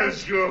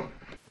compels you.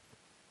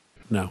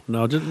 No,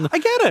 didn't. I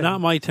get it.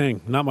 Not my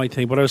thing.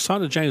 But I was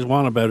talking to James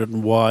Wan about it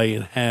and why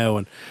and how,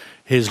 and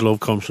his love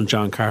comes from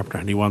John Carpenter,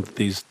 and he wanted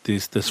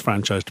this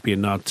franchise to be a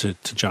nod to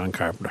John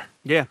Carpenter.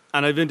 Yeah,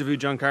 and I've interviewed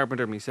John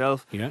Carpenter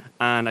myself. Yeah.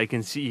 And you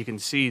can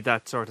see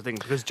that sort of thing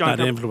because John That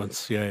Carpenter,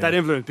 influence, yeah. that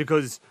influence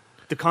because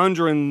the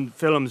Conjuring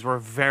films were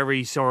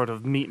very sort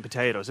of meat and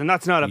potatoes, and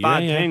that's not a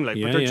bad thing. But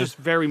they're just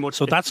very much.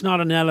 So that's not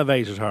an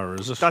elevated horror,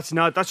 is it? That's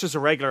just a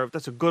regular.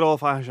 That's a good old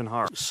fashioned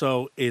horror.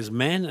 So is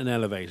Men an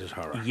elevated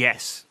horror?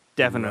 Yes.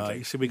 Definitely.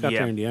 Right. So we got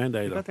there in the end,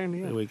 We got there in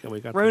the end. We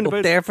got Roundabout.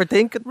 Up there for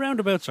thinking.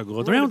 Roundabouts are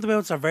good.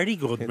 Roundabouts are very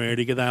good,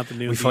 Mary. Good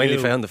afternoon. We finally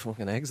found the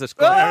fucking exit.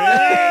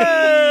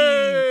 Hey!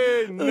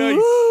 Nice.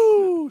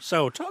 Woo!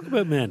 So, talk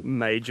about men.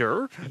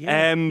 Major.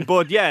 Yeah.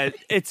 But yeah,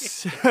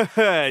 it's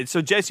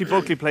so Jessie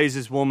Buckley plays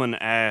this woman.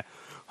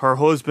 Her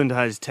husband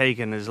has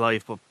taken his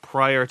life, but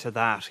prior to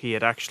that, he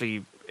had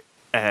actually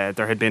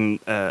there had been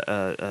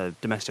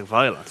domestic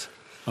violence.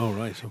 Oh,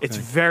 right. Okay. It's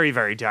very,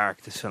 very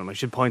dark, this film. I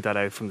should point that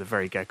out from the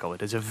very get-go.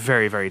 It is a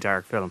very, very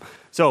dark film.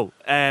 So,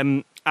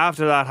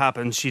 after that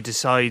happens, she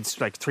decides,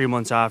 3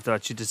 months after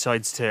that, she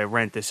decides to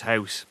rent this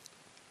house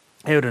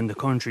out in the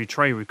country,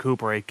 try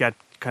recuperate, get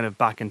kind of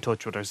back in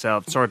touch with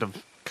herself, sort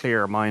of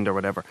clear her mind or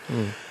whatever.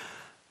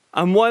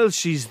 And while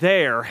she's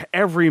there,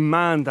 every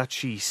man that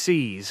she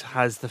sees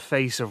has the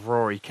face of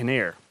Rory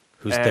Kinnear.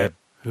 Who's the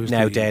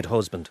now dead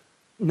husband?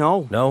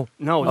 No. No?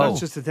 That's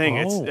just the thing.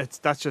 Oh. It's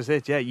that's just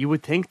it. Yeah, you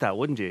would think that,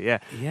 wouldn't you? Yeah.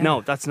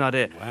 No, that's not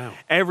it. Wow.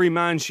 Every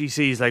man she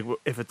sees, like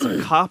if it's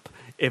a cop,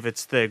 if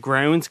it's the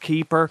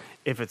groundskeeper,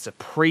 if it's a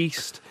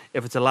priest,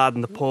 if it's a lad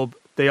in the pub,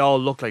 they all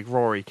look like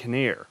Rory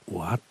Kinnear.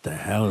 What the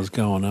hell is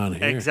going on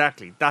here?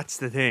 Exactly. That's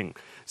the thing.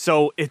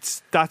 So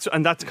that's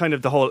kind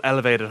of the whole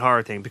elevated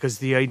horror thing, because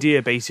the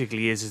idea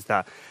basically is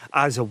that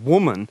as a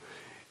woman,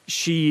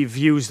 she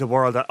views the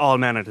world that all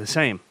men are the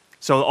same.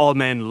 So all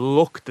men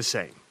look the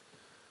same.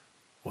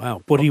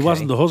 Wow, but he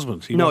wasn't the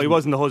husband. He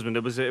wasn't the husband.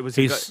 It was.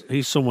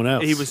 He's someone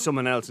else. He was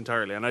someone else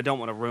entirely, and I don't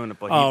want to ruin it.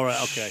 But right,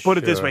 okay. Put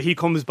it this way: he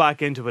comes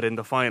back into it in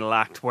the final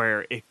act,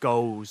 where it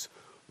goes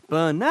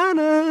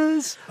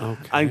bananas,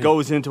 and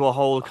goes into a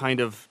whole kind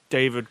of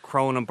David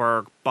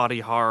Cronenberg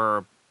body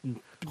horror,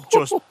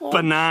 just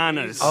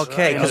bananas.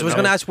 Okay, because I was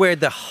going to ask where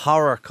the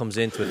horror comes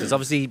into it. There's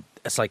obviously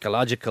a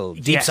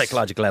deep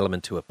psychological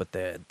element to it, but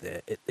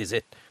is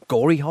it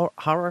gory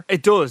horror?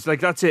 It does,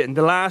 that's it.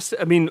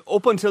 And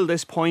up until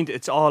this point,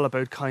 it's all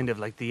about kind of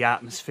like the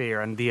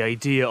atmosphere and the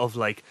idea of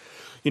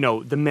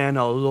the men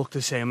all look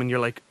the same, and you're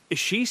like, is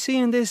she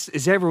seeing this?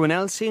 Is everyone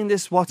else seeing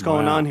this? What's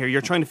going on here?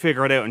 You're trying to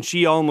figure it out, and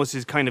she almost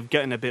is kind of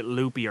getting a bit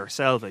loopy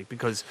herself,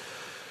 because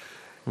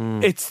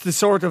it's the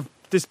sort of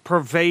this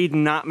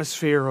pervading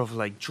atmosphere of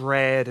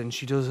dread, and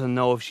she doesn't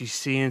know if she's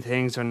seeing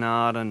things or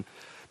not. And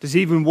there's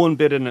even one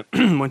bit in it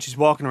when she's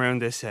walking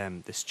around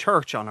this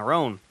church on her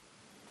own,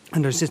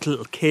 and there's this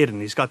little kid,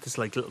 and he's got this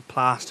little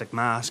plastic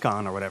mask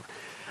on or whatever,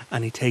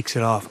 and he takes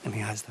it off, and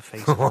he has the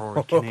face of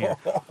Rory Kinnear,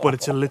 but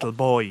it's a little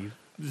boy.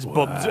 It's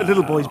a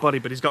little boy's body,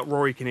 but he's got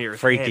Rory Kinnear's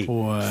Freaky. head.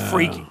 Wow.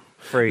 Freaky.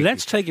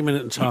 Let's take a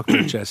minute and talk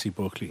about Jessie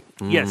Buckley.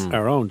 Yes.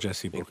 Our own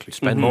Jessie Buckley.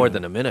 Spend more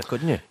than a minute,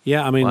 couldn't you?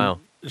 Yeah, I mean, wow.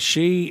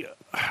 She,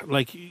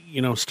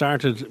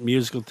 started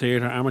musical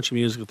theatre, amateur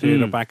musical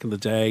theatre back in the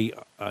day.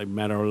 I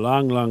met her a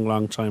long, long,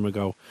 long time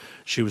ago.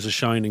 She was a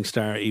shining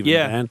star even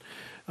then.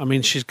 I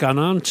mean, she's gone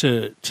on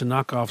to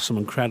knock off some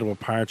incredible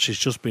parts. She's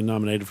just been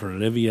nominated for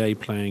Olivier,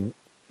 playing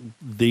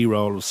the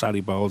role of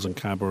Sally Bowles in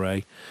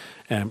Cabaret.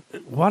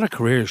 What a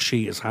career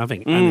she is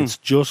having, and it's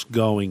just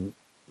going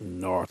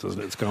north,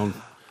 isn't it? It's going.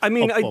 I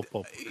mean, up.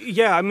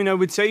 Yeah. I mean, I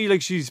would say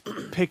she's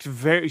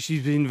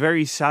been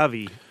very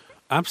savvy.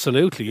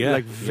 Absolutely, yeah.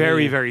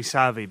 Very, very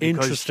savvy.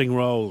 Because, interesting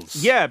roles.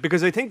 Yeah,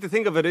 because I think the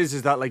thing of it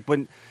is that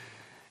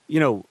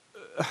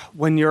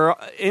when you're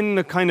in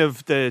the kind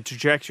of the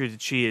trajectory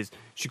that she is,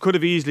 she could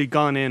have easily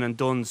gone in and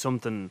done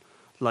something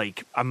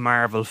like a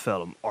Marvel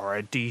film or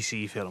a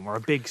DC film or a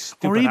big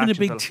stupid or even a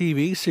big film.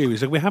 TV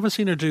series. We haven't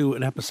seen her do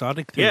an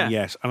episodic thing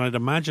yet, and I'd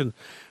imagine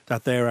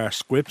that there are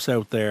scripts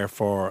out there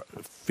for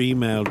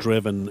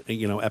female-driven,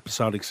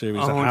 episodic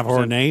series that have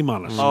her name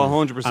on it.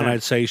 100%. And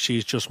I'd say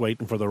she's just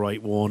waiting for the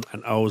right one,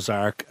 and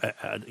Ozark,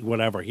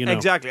 whatever,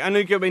 Exactly. And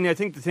I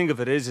think the thing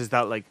of it is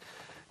that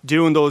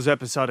doing those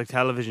episodic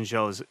television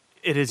shows,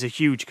 it is a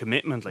huge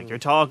commitment. You're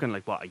talking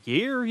a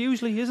year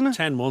usually, isn't it?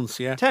 10 months,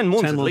 yeah. 10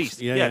 months at least.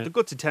 Yeah, the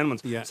guts of 10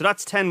 months. Yeah. So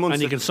that's 10 months.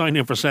 And you can sign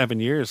in for 7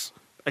 years.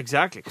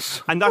 Exactly.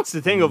 And that's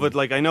the thing of it.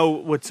 I know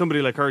with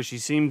somebody like her, she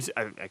seems,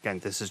 again,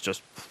 this is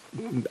just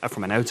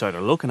from an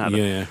outsider looking at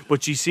it,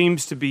 but she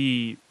seems to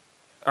be,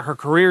 her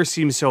career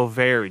seems so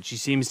varied. She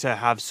seems to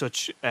have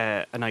such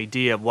an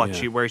idea of where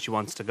she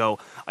wants to go.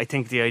 I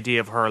think the idea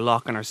of her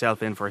locking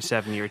herself in for a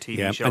 7-year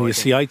TV show. And you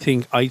see, I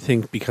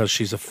think because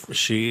she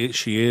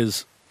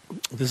is.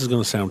 This is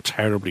going to sound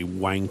terribly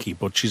wanky,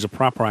 but she's a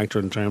proper actor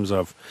in terms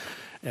of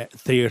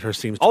theatre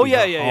seems to be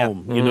her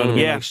home. You know what I mean?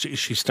 Yeah.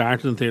 She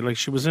started in theatre.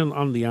 She was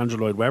on the Andrew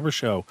Lloyd Webber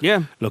show.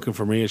 Yeah. Looking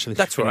for me.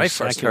 That's where I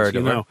first heard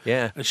of her.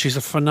 Yeah. She's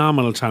a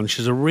phenomenal talent.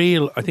 She's a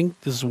real. I think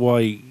this is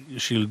why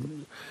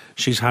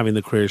she's having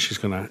the career she's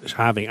going to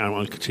having and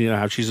will continue to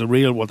have. She's a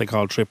real what they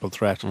call triple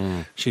threat.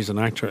 She's an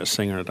actor, a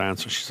singer, a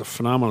dancer. She's a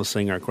phenomenal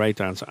singer, a great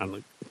dancer,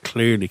 and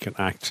clearly can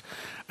act.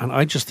 And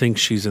I just think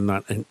she's in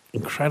that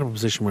incredible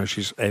position where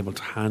she's able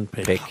to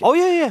handpick. Oh,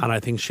 yeah. And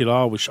I think I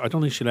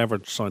don't think she'll ever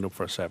sign up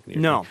for a 7-year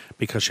No.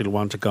 because she'll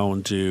want to go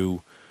and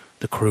do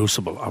The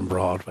Crucible on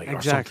Broadway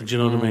or something. Do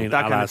you know what I mean?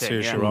 That kind of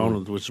thing, Saoirse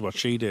Ronan, which is what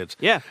she did.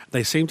 Yeah.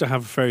 They seem to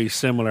have very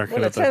similar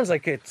Well, it sounds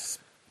like it's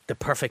the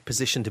perfect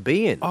position to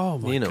be in. Oh,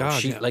 my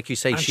God, yeah. Like you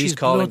say, And she's she's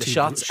calling the bloody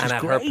shots, she's and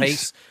at her great.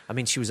 pace. I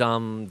mean, she was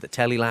on the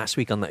telly last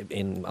week on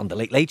the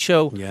Late Late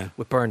Show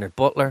with Bernard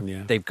Butler.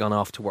 Yeah. They've gone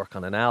off to work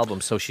on an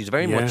album, so she's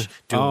very Yeah. much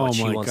doing what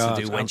she my wants God.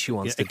 to do when she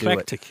wants to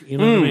eclectic, do it. you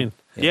know what I mean?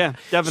 Yeah,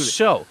 definitely.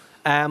 So,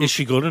 Is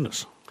she good in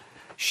it?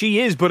 She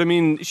is, but I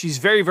mean, she's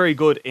very, very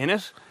good in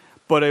it.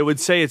 But I would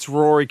say it's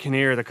Rory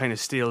Kinnear that kind of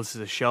steals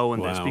the show in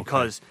this Wow,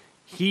 because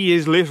he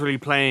is literally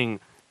playing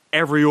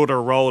every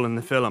other role in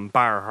the film,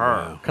 bar her.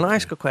 Wow. can I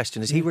ask a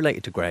question? Is he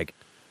related to Greg?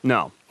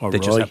 No, Or They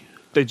Roy? just have-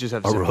 they just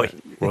have. Or Roy.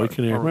 Roy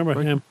Kinnear.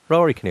 Remember him?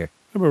 Rory Kinnear.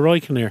 Remember Roy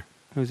Kinnear?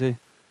 Who's he?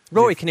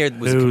 Rory Kinnear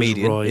was a Who's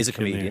comedian. Roy Is a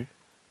Kinnear? comedian.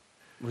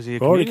 Was he a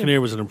Rory comedian?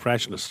 Kinnear was an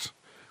impressionist.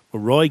 But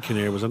Roy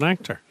Kinnear was an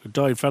actor who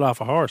died, fell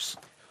off a horse.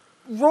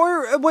 Wait,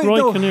 Roy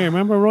no. Kinnear,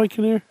 remember Roy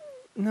Kinnear?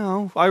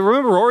 No, I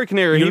remember Rory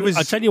Kinnear. He was.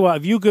 I tell you what,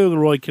 if you Google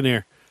Roy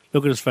Kinnear,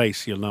 look at his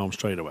face, you'll know him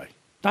straight away.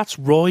 That's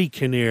Roy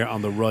Kinnear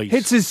on the right.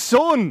 It's his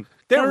son.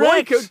 They're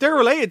Correct. They're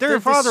related. They're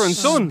father and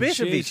son. bit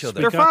of each other.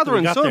 They're father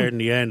and we got son. there in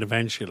the end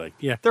eventually.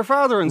 Yeah. They're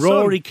father and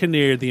Rory son.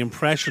 Kinnear, the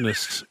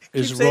impressionist,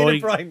 is Keep saying Roy.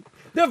 it, Brian.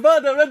 They're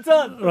father and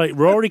son. Right,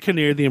 Rory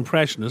Kinnear, the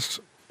impressionist,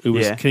 who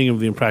was Yeah. king of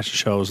the impression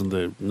shows in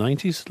the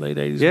 90s, late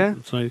 80s. Yeah.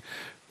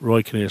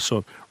 Roy Kinnear's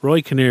son.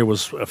 Roy Kinnear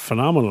was a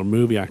phenomenal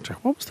movie actor.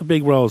 What was the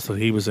big roles that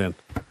he was in?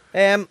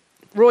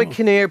 Roy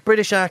Kinnear,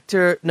 British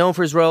actor, known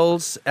for his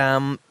roles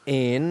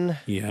in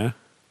Yeah.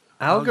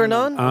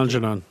 Algernon.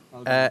 Algernon.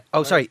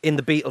 In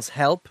The Beatles'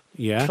 Help.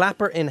 Yeah.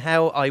 Clapper in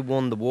How I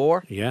Won the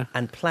War. Yeah.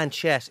 And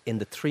Planchette in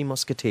The Three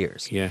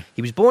Musketeers. Yeah.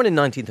 He was born in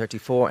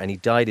 1934 and he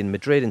died in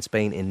Madrid in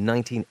Spain in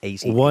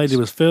 1980. While he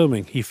was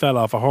filming, he fell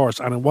off a horse,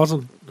 and it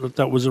wasn't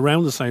that was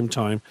around the same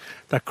time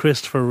that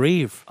Christopher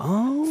Reeve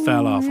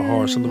fell off a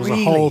horse, and there was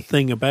a whole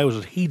thing about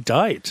it. He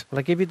died. Will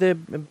I give you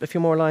a few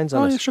more lines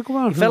on Oh, it? yeah, sure, go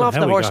on. He fell How off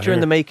the we horse got during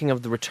here. the making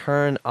of The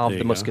Return of There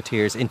the you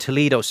Musketeers in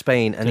Toledo,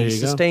 Spain, and There he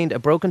you go. sustained a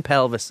broken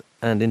pelvis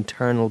and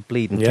internal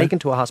bleeding. Yeah. Taken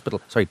to a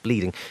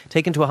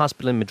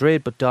hospital in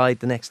Madrid, but died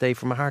the next day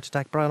from a heart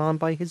attack brought on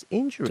by his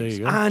injuries. There you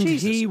go. And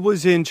Jesus. he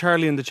was in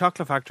Charlie and the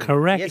Chocolate Factory.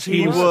 Correct. Yes,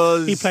 he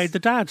was. He played the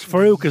dad.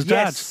 Farouk's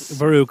Yes. dad.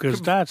 Farouk's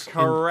dad. in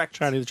Correct.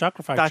 Charlie the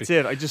Chocolate Factory. That's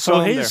it. I just So saw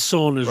him his there.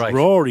 son is Right.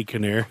 Rory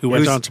Kinnear, who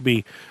went Who's- on to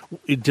be.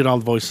 He did all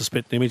the voice of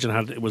Spit and Image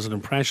and was an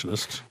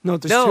impressionist. No,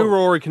 there's No. two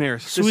Rory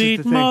Kinnears. This is Sweet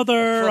the thing.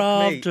 mother Fuck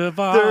of me.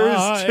 divine.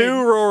 There's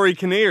two Rory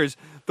Kinnears.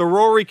 The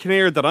Rory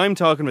Kinnear that I'm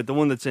talking about, the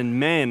one that's in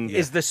Men,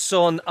 Is the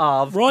son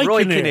of Roy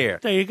Kinnear. Kinnear.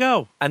 There you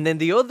go. And then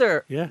the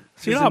other Yeah.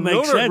 See, There's that makes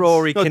another sense.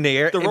 Rory No,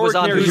 Kinnear. the It Rory was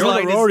on Kinnear whose Who's Whose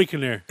line the is Rory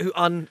Kinnear?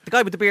 on the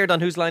guy with the beard on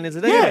whose line is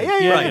it? Yeah, anyway? yeah,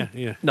 yeah. Right.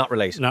 Yeah. Not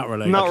related. Not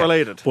related. not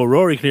related. Well,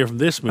 Rory Kinnear from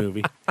this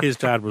movie, his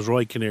dad was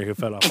Roy Kinnear who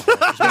fell off a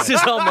horse. This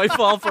is all my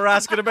fault for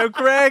asking about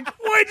Greg.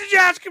 Why did you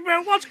ask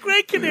about what's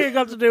Greg Kinnear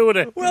got to do with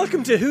it?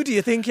 Welcome to Who Do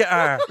You Think You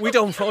Are? We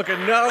don't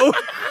fucking know.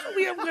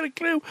 We haven't got a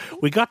clue.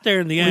 We got there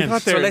in the end.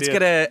 got there. So let's yeah.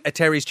 get a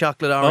Terry's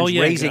Chocolate Orange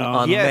raising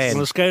on Yes. On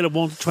men. a scale of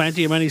 1 to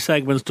 20, how many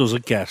segments does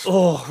it get?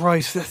 Oh,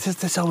 right.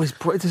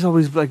 This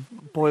always like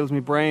boils my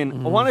brain.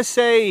 I want to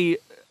say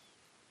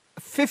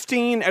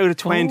 15 out of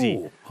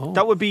 20. Oh.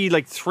 That would be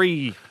like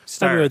 3 Maybe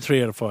stars.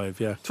 3 out of 5,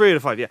 yeah. 3 out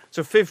of 5, yeah.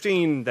 So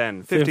 15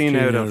 then. 15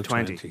 out of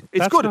 20. It's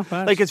That's good. not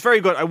bad. Like, it's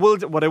very good.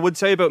 What I would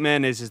say about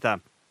Men is that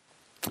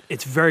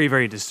it's very,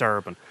 very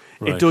disturbing.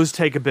 Right. It does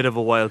take a bit of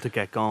a while to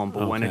get going,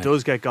 but when it Okay.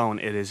 does get going,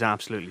 it is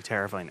absolutely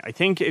terrifying. I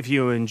think if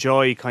you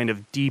enjoy kind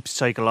of deep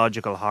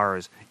psychological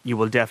horrors, you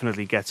will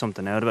definitely get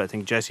something out of it. I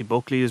think Jessie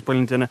Buckley is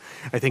brilliant in it.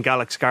 I think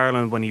Alex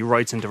Garland, when he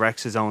writes and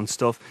directs his own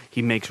stuff,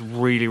 he makes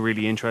really,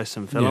 really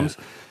interesting films.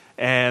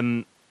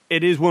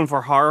 It is one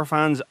for horror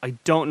fans. I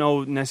don't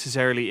know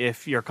necessarily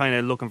if you're kind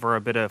of looking for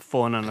a bit of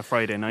fun on a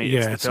Friday night.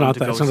 Yeah, the it's film not to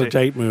that. go It's not a see.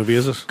 date movie,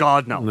 is it?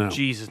 God, no. No.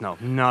 Jesus, no.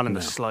 Not in the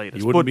No. slightest.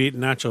 You wouldn't But be eating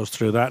nachos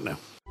through that now.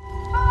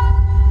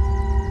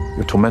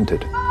 You're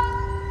tormented.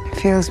 It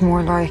feels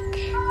more like...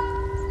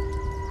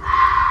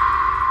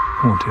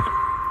 Haunted.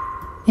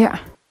 Yeah.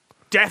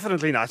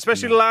 definitely not.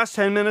 Especially the last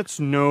 10 minutes.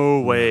 No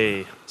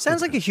way. Sounds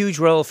like a huge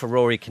role for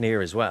Rory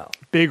Kinnear as well.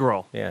 Big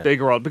role. Yeah.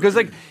 Big role. Because,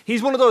 like,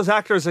 he's one of those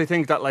actors, I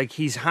think, that, like,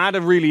 he's had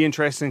a really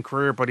interesting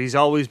career, but he's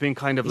always been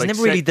kind of He's like...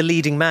 never really the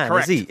leading man,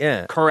 Correct. is he?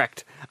 Yeah.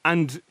 Correct.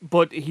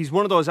 But he's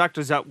one of those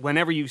actors that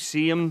whenever you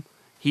see him,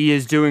 he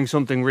is doing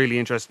something really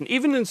interesting.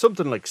 Even in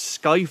something like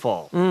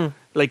Skyfall.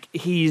 Like,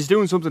 he's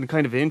doing something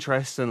kind of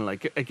interesting,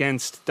 like,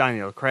 against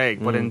Daniel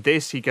Craig. But in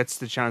this, he gets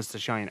the chance to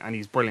shine, and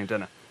he's brilliant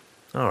in it.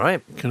 All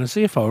right. Can I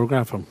see a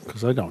photograph of him?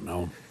 Because I don't know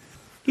him.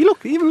 He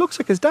even looks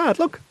like his dad.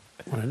 Look.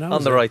 Well, I know On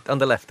he's the a- right, on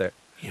the left there.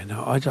 Yeah,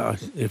 no, I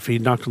don't, if he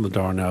knocked on the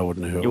door now, I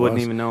wouldn't know who it You wouldn't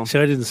was. even know. See,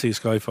 I didn't see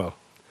Skyfall.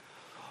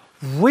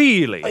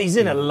 Really? He's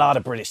in a lot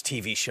of British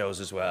TV shows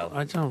as well.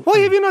 I don't. Why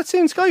have you not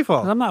seen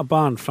Skyfall? I'm not a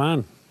Bond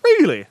fan.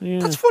 Really? Yeah.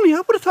 That's funny.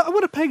 I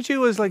would have pegged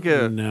you as like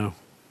a... No.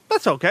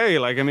 That's okay.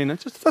 Like, I mean,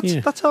 it's just, Yeah.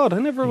 that's odd. I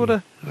never would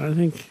have... I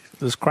think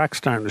there's cracks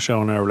starting to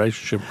show in our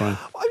relationship, Brian.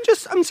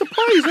 I'm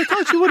surprised. I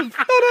thought you would have.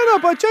 No,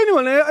 but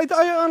genuinely,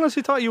 I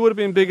honestly thought you would have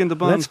been big into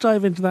Bond. Let's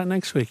dive into that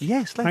next week.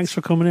 Yes, let's. Thanks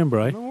for coming in,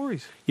 Bri. No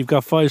worries. You've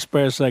got 5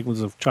 spare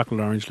segments of chocolate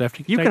orange left.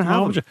 You can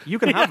have them. You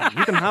can have them.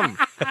 You can have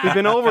them. We've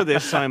been over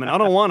this, Simon. I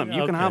don't want them.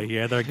 You can have them.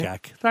 Yeah, they're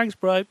gack. Thanks,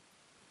 Bri.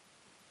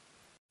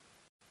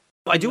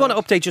 I do want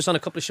to update just on a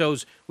couple of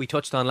shows we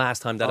touched on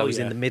last time that I was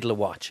in the middle of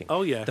watching.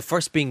 Oh, yeah. The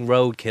first being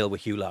Roadkill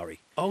with Hugh Laurie.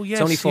 Oh, yes.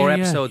 It's only 4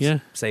 episodes. Yeah.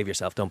 Save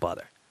yourself, don't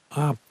bother.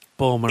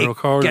 Boom, I It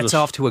recorded gets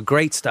off to a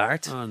great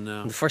start. Oh,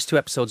 no. And the first 2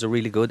 episodes are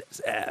really good.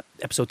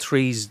 Episode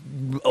 3's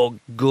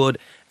good.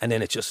 And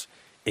then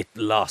it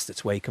lost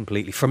its way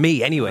completely. For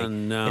me, anyway,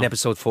 in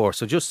episode 4.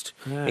 So just,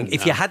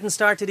 if you hadn't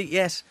started it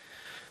yet,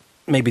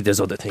 maybe there's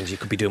other things you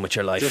could be doing with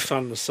your life. Just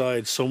on the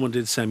side, someone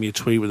did send me a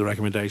tweet with a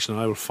recommendation.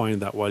 I will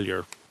find that while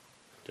you're...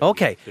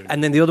 Okay,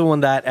 and then the other one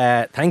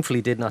that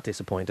thankfully did not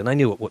disappoint, and I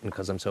knew it wouldn't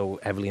because I'm so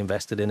heavily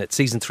invested in it.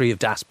 Season 3 of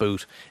Das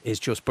Boot is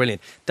just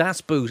brilliant. Das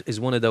Boot is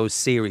one of those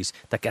series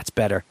that gets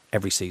better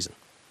every season.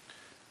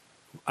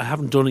 I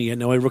haven't done it yet.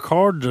 No, I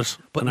recorded it.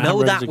 But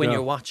know that when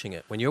you're watching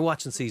it, when you're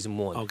watching season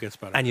 1, it gets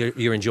better. And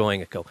you're enjoying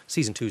it, go,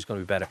 season 2 is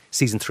going to be better.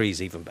 Season 3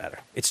 is even better.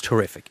 It's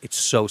terrific. It's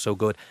so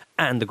good.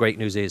 And the great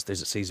news is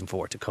there's a season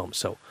 4 to come.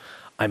 So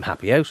I'm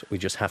happy out. We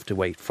just have to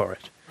wait for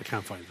it. I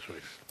can't find the tweet.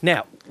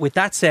 Now, with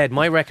that said,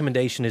 my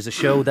recommendation is a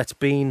show that's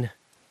been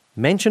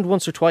mentioned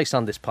once or twice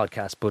on this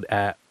podcast,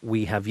 but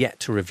we have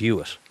yet to review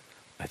it,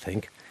 I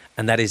think,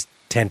 and that is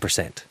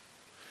 10%.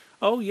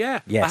 Oh, yeah.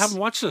 Yes. I haven't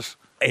watched it.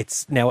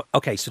 It's now,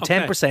 okay, so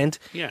 10%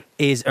 Yeah.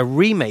 is a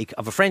remake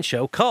of a French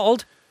show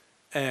called...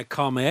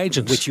 Call My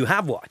Agent. Which you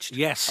have watched.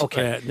 Yes.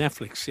 Okay.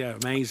 Netflix, yeah,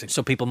 amazing.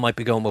 So people might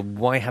be going, well,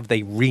 why have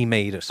they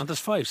remade it? And there's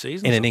 5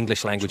 seasons. In an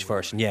English language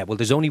version, yeah. Well,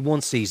 there's only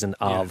 1 season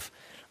of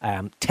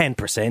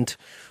 10%,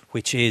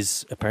 which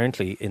is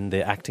apparently in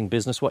the acting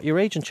business what your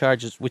agent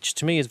charges, which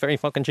to me is very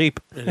fucking cheap.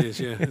 It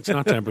is, yeah. It's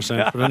not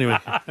 10%, but anyway.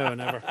 Oh,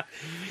 never.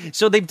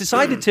 So they've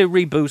decided to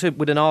reboot it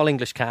with an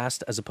all-English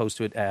cast as opposed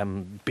to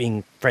it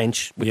being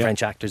French, with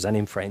French actors and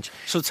in French.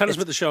 So tell us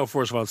about the show,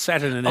 first of all. It's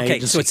set in an agency.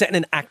 Okay, so it's set in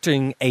an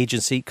acting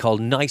agency called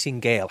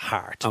Nightingale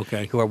Heart,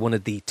 who are one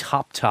of the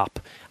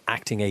top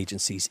acting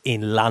agencies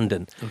in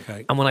London.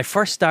 Okay. And when I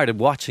first started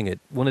watching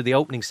it, one of the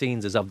opening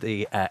scenes is of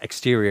the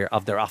exterior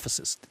of their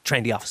offices, the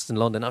trendy offices in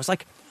London. I was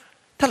like,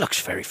 that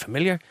looks very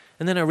familiar.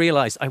 And then I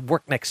realised I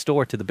worked next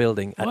door to the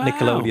building at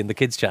Nickelodeon, the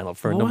kids channel,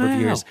 for a number of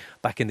years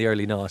back in the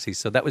early 90s.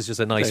 So that was just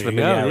a nice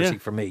familiarity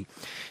for me.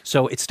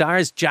 So it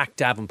stars Jack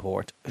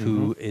Davenport,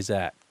 who is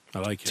a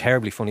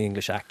terribly funny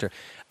English actor.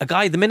 A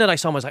guy, the minute I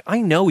saw him, I was like, I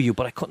know you,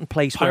 but I couldn't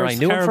place where I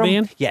knew him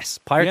from. Yes,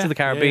 Pirates of the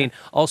Caribbean.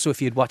 Yeah. Also,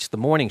 if you'd watched The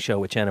Morning Show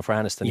with Jennifer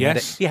Aniston,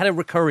 he had a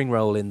recurring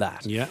role in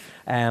that. Yeah.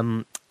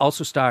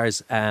 Also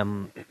stars,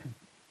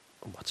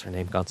 what's her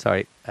name? God,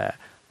 sorry.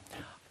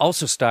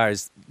 Also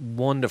stars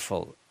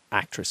wonderful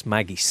actress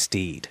Maggie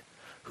Steed,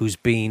 who's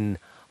been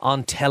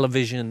on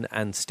television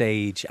and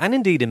stage, and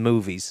indeed in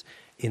movies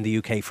in the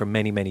UK for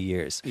many, many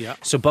years. Yeah.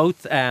 So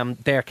both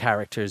their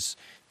characters,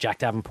 Jack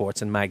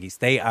Davenport's and Maggie's,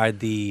 they are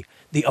the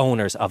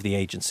owners of the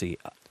agency.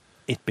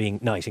 It being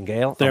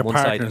Nightingale they're on one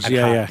partners,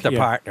 side, they're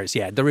partners.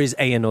 Yeah, there is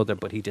another,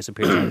 but he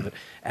disappears out of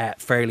it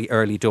fairly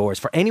early doors.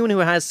 For anyone who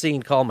has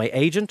seen Call My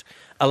Agent,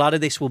 a lot of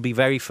this will be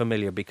very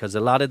familiar because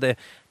a lot of the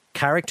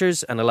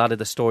characters and a lot of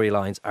the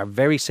storylines are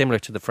very similar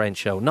to the French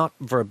show, not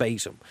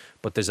verbatim,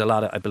 but there's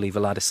I believe a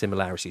lot of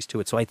similarities to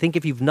it. So I think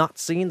if you've not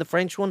seen the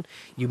French one,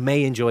 you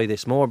may enjoy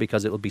this more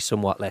because it will be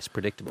somewhat less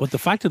predictable. But the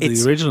fact that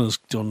the original's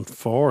done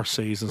 4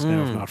 seasons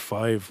now, if not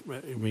 5,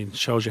 I mean,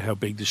 shows you how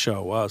big the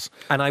show was.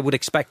 And I would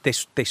expect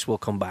this will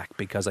come back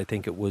because I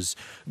think it was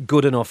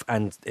good enough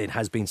and it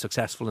has been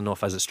successful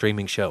enough as a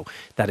streaming show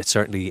that it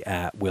certainly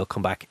will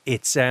come back.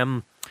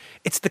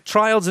 It's the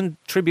trials and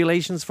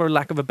tribulations, for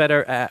lack of a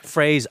better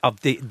phrase,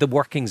 of the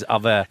workings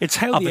of a It's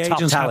how the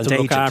agents have to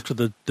look after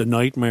the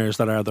nightmares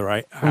that are their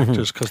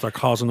actors because they're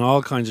causing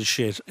all kinds of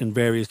shit in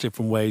various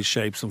different ways,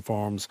 shapes and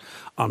forms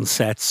on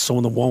sets. Some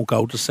of them won't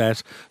go to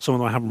set. Some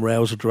of them have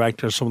rows with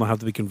directors. Some of them have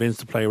to be convinced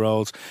to play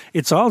roles.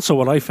 It's also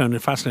what I found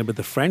fascinating about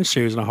the French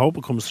series, and I hope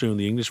it comes through in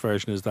the English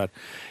version, is that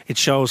it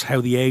shows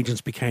how the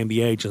agents became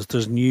the agents.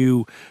 There's a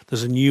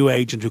new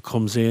agent who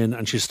comes in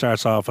and she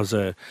starts off as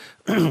a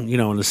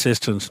an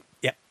assistant.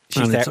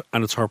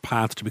 And it's her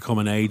path to become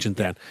an agent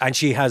then. And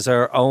she has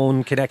her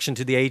own connection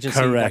to the agency.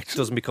 Correct. That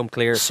doesn't become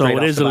clear. So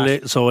it is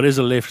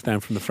a lift then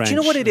from the French. Do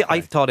you know what it is?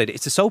 I thought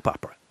it's a soap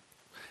opera.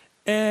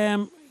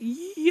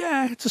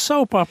 Yeah, it's a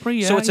soap opera.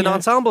 Yeah, so it's an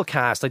ensemble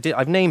cast.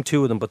 I've named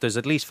 2 of them, but there's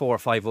at least 4 or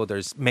 5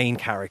 others, main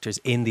characters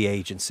in the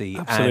agency.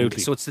 Absolutely.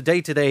 And so it's the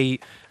day-to-day.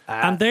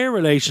 And their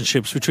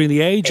relationships between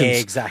the agents.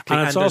 Exactly.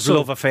 And it's there's also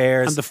love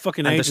affairs. And the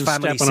fucking agents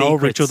stepping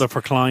over each other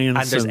for clients.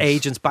 And there's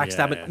agents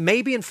backstabbing. Yeah.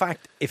 Maybe, in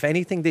fact, if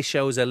anything, this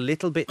show is a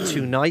little bit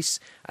too nice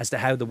as to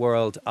how the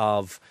world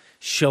of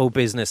show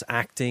business,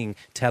 acting,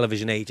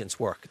 television agents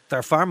work.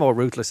 They're far more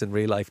ruthless in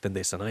real life than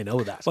this, and I know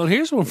that. Well,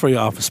 here's one for you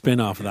off a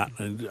spin-off of that.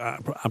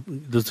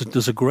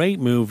 There's a great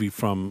movie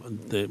from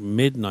the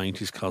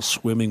mid-90s called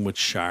Swimming with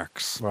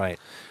Sharks. Right.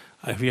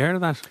 Have you heard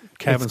of that?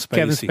 Kevin Spacey.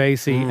 Kevin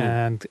Spacey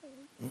and...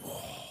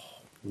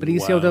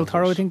 Benicio del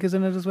Toro, I think, is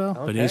in it as well.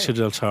 Okay. Benicio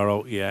del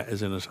Toro,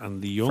 is in it.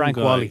 And the young Frank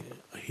guy, Wally.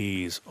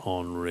 he's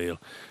unreal.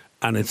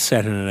 And it's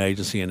set in an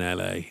agency in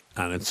LA,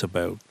 and it's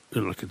about,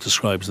 it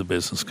describes the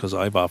business, because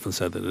I've often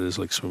said that it is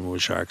like swimming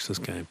with sharks, this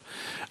game.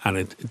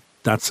 And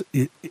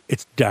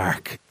it's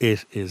dark.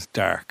 It is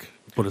dark.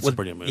 But it's a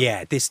brilliant movie.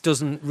 Yeah, this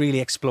doesn't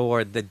really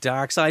explore the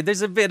dark side.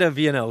 There's a bit of,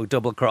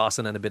 double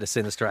crossing and a bit of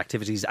sinister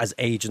activities as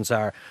agents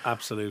are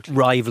absolutely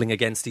rivaling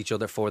against each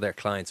other for their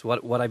clients.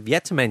 What I've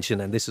yet to mention,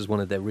 and this is one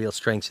of the real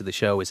strengths of the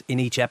show, is in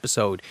each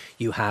episode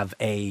you have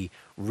a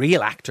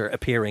real actor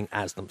appearing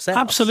as themselves.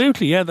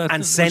 Absolutely, yeah.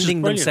 And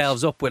sending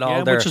themselves up with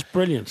all their which is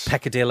brilliant.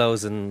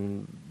 peccadillos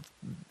and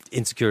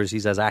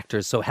insecurities as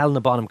actors. So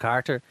Helena Bonham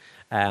Carter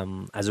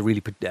has a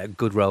really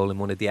good role in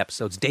one of the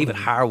episodes. David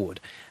Harwood,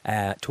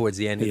 towards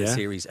the end of the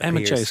series,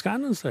 Emmett appears. J.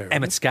 Scanlon's there.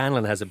 Emmett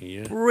Scanlon has a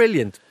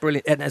brilliant,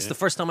 and it's the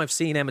first time I've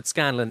seen Emmett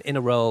Scanlon in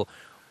a role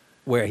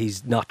where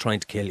he's not trying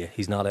to kill you.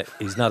 He's not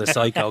a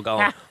psycho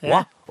going,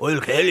 what?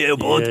 I'll kill you,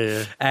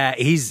 bud.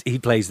 He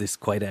plays this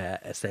quite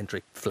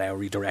eccentric,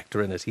 flowery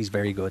director in it. He's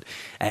very good.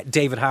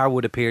 David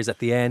Harwood appears at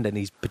the end, and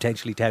he's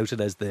potentially touted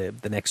as the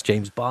next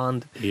James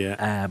Bond.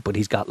 But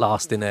he's got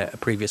lost in a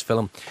previous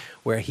film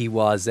where he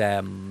was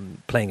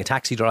playing a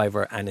taxi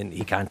driver, and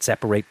he can't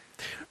separate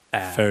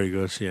very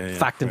good,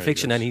 fact and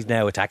fiction, and he's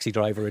now a taxi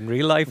driver in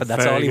real life, and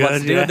that's very all he good,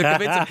 wants to do. And they're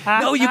convincing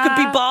him, no, you could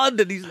be Bond,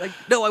 and he's like,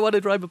 no, I want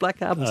to drive a black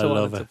cab, and so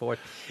on and so forth.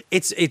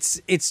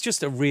 It's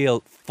just a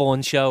real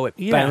fun show. It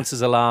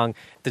bounces along.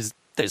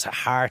 There's a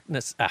heart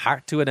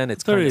to it, and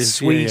it's kind of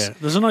sweet.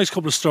 There's a nice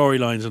couple of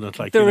storylines in it.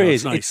 Like there is.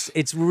 It's nice.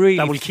 It's really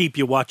that will keep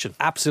you watching.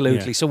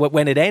 Absolutely. So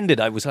when it ended,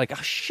 I was like,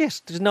 oh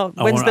shit!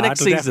 When's the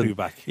next season? Be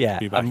back. Yeah,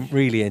 be back. I'm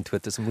really into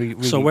it. There's some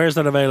really. So where's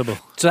that available?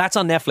 So that's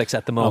on Netflix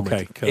at the moment.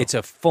 Okay, cool. It's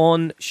a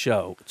fun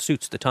show. It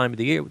suits the time of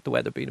the year with the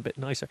weather being a bit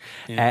nicer.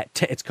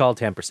 It's called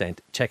 10%.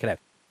 Check it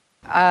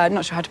out.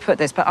 Not sure how to put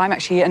this, but I'm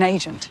actually an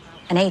agent.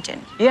 An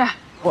agent? Yeah.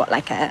 What,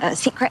 like a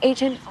secret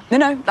agent?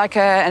 No, like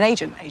an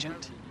agent.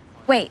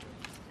 Wait,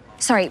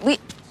 sorry,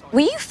 were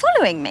you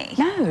following me?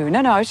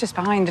 No, I was just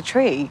behind a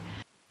tree.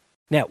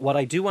 Now, what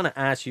I do want to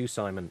ask you,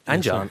 Simon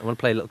and John, I want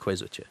to play a little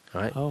quiz with you,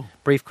 all right? Oh.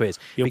 Brief quiz.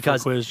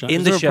 Because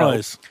in the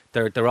show,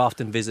 they're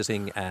often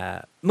visiting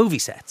movie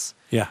sets.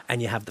 Yeah.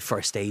 And you have the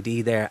first AD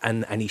there,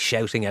 and he's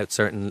shouting out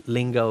certain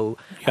lingo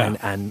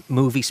and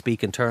movie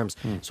speak and terms.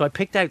 So I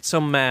picked out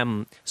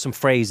some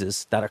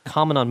phrases that are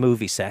common on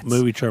movie sets.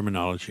 Movie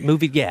terminology.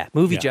 Movie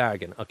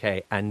jargon,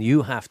 okay? And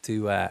you have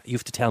to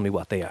tell me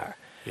what they are.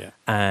 Yeah.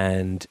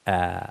 And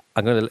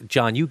I'm going to,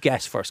 John, you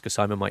guess first, because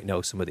Simon might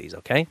know some of these,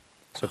 okay?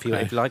 So if you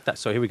like that,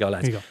 so here we go,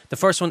 lads. Here you go. The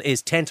first one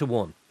is 10 to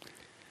 1.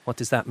 What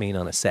does that mean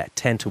on a set?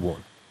 10 to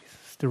 1.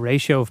 It's the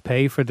ratio of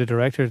pay for the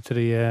director to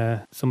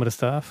the some of the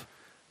staff.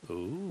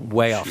 Ooh,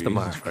 way off the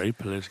mark. Very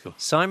political.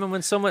 Simon,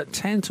 when someone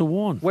 10 to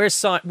 1. Where's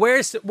Simon?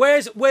 Where's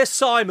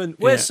Simon?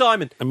 Where's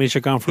Simon? It means you're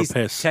gone for a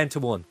piss. 10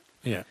 to 1.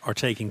 Yeah, or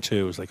taking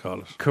two, as they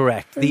call it.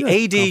 Correct. The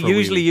AD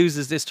usually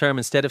uses this term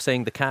instead of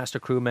saying the cast or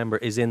crew member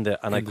is in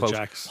the, and I quote,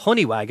 jacks.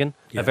 honey wagon,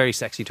 a very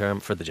sexy term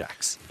for the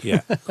jacks.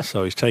 Yeah,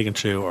 so he's taking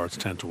two, or it's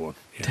 10 to 1.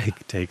 Yeah.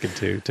 Taking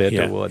two, 10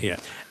 to 1. Yeah.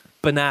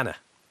 Banana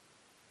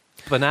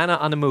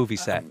on a movie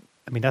set.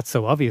 I mean, that's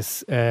so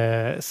obvious.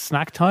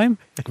 Snack time?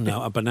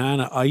 No, a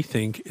banana, I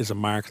think, is a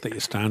mark that you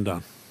stand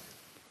on.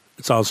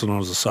 It's also known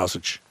as a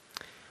sausage.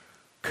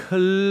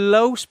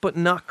 Close, but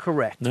not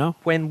correct. No?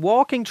 When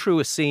walking through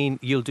a scene,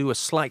 you'll do a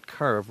slight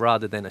curve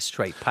rather than a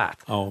straight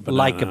path. Oh, banana,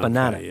 like a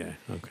banana. Okay,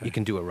 yeah, okay. You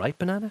can do a right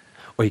banana,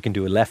 or you can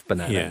do a left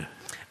banana. Yeah.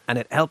 And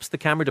it helps the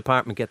camera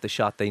department get the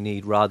shot they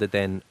need rather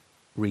than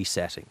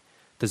resetting.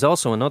 There's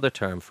also another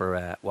term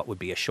for what would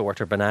be a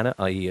shorter banana,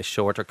 i.e. a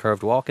shorter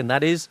curved walk, and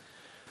that is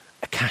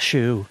a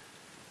cashew.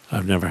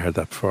 I've never heard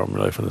that before in my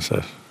life on a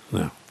set.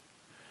 No.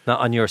 Not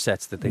on your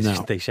sets that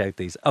they shout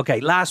these. Okay,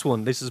 last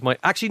one. This is my...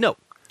 Actually, no.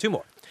 Two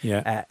more.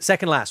 Yeah.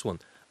 Second last one.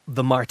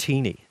 The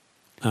martini.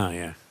 Oh,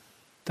 yeah.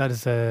 That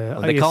is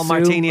they call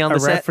martini on the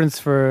set? reference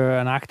for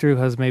an actor who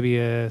has maybe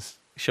a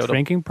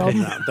drinking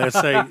problem? No,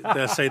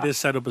 they'll say this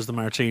setup is the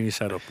martini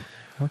setup.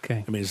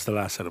 Okay. I mean, it's the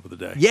last setup of the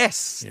day.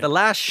 Yes, the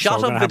last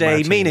shot of the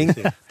day, meaning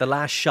the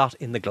last shot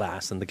in the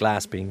glass, and the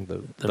glass being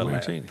the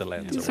martini. The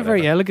lens. These are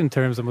very elegant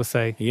terms, I must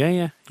say.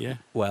 Yeah.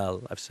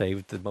 Well, I've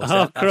saved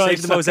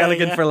the most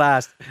elegant for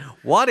last.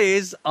 What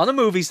is, on a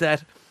movie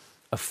set,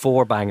 a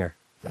four-banger?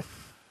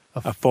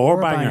 A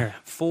four-banger?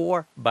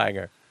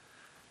 Four-banger.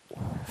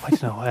 I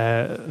don't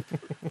know.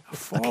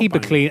 Keep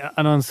it clean.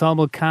 An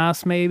ensemble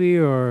cast, maybe,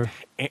 or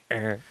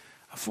a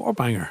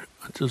four-banger.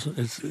 Is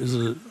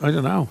it? I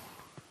don't know.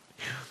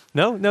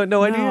 No idea.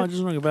 No, I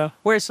just ring a bell.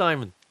 Where's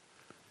Simon?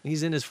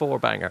 He's in his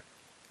four-banger.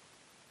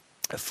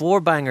 A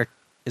four-banger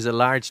is a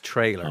large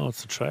trailer. Oh,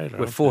 it's a trailer.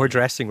 With 4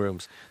 dressing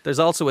rooms. There's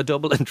also a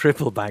double and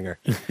triple banger.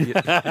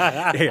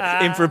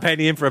 In for a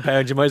penny, in for a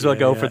pound. You might as well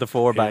go for the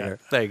four-banger.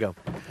 Yeah. There you go.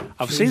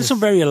 I've seen some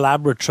very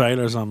elaborate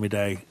trailers on my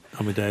days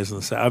on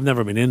the set. I've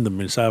never been in them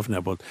myself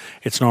now, but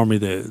it's normally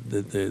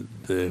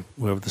the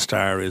whoever the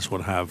star is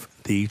would have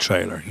the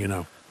trailer, you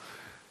know.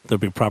 There'll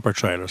be proper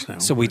trailers now.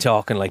 So we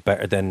talking like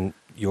better than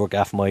your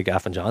gaff, my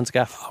gaff, and John's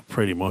gaff?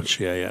 Pretty much,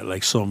 yeah.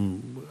 Like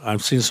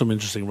I've seen some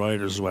interesting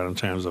writers as well in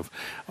terms of,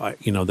 they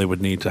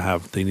need to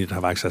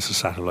have access to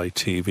satellite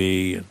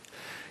TV, and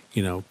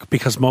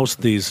because most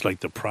of these, like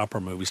the proper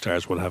movie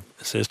stars, will have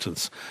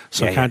assistants,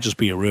 so it can't just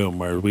be a room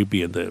where we'd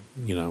be in the,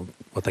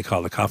 what they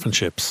call the coffin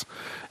ships,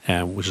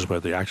 which is where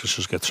the actors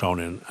just get thrown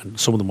in, and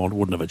some of them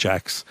wouldn't have a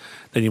jacks.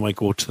 Then you might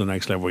go to the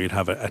next level where you'd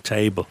have a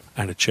table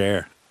and a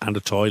chair and a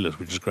toilet,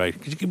 which is great.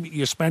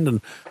 You're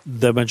spending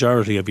the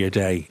majority of your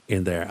day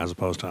in there as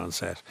opposed to on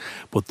set.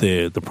 But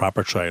the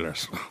proper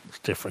trailers, it's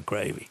different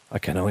gravy. I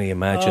can only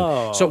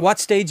imagine. So what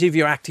stage of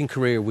your acting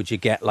career would you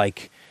get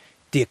like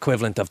the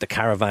equivalent of the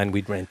caravan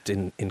we'd rent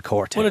in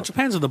Court? Well, it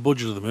depends on the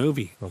budget of the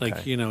movie. Okay.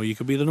 Like, you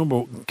could be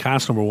the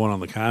cast number one on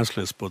the cast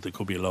list, but it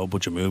could be a low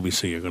budget movie,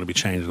 so you're going to be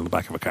changing in the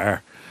back of a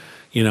car.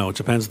 It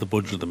depends on the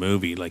budget of the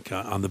movie. Like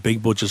on the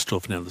big budget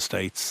stuff now in the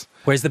States.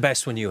 Where's the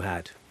best one you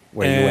had?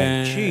 Where you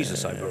went,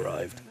 Jesus, I've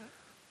arrived.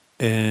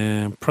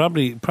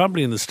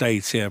 Probably in the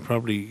States, yeah.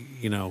 Probably,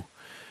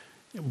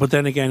 But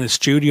then again, a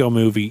studio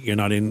movie, you're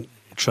not in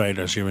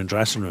trailers, you're in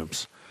dressing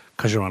rooms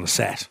because you're on a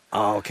set.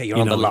 Oh, okay, you're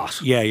on the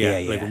lot. Yeah.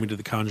 Like when we did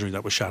The Conjuring,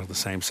 that was shot at the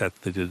same set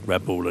that they did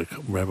Rebel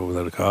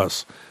Without a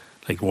Cause.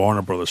 Like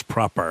Warner Brothers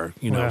proper,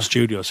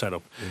 studio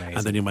setup. Amazing.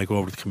 And then you might go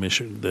over to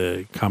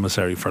the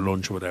commissary for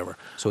lunch or whatever.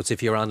 So it's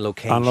if you're on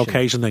location. On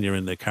location, then you're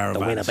in the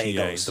caravan. The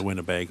Winnebagos. The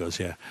Winnebagos,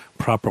 yeah.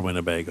 Proper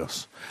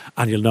Winnebagos.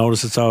 And you'll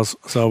notice it's always...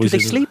 Do they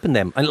sleep in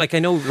them? And I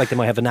know they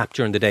might have a nap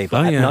during the day,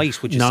 but at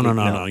night would you sleep?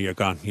 No, you're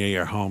gone. Yeah,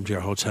 you're home to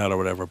your hotel or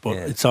whatever. But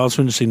it's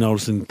also interesting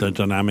noticing the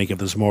dynamic if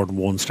there's more than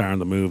one star in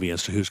the movie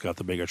as to who's got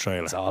the bigger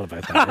trailer. It's all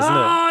about that, isn't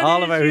it?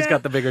 All about who's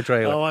got the bigger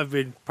trailer. Oh, I've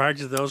been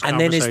part of those and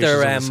conversations. And then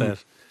is there... on the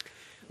set.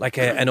 Like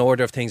an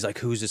order of things, like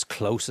who's is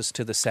closest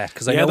to the set?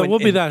 Because I know there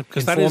would be that.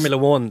 Because in Formula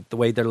One, the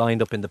way they're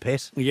lined up in the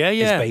pit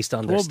is based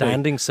on their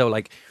standing. So,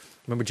 like,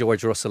 remember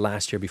George Russell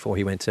last year before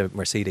he went to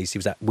Mercedes? He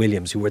was at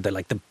Williams, who were the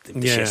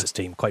shittest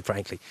team, quite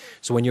frankly.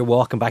 So when you're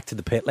walking back to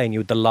the pit lane, you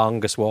had the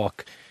longest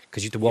walk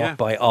because you had to walk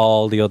by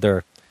all the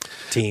other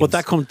teams.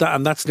 But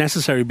and that's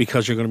necessary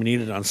because you're going to be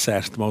needed on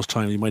set the most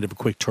time. You might have a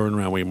quick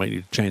turnaround where you might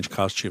need to change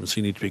costumes, so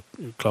you need to be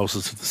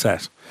closest to the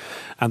set.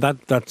 And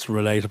that's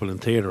relatable in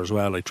theatre as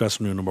well. Like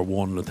dressing room number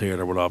one in the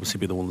theatre will obviously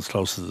be the one that's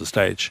closest to the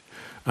stage,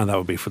 and that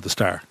would be for the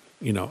star.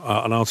 And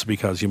also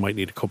because you might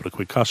need a couple of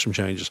quick costume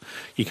changes.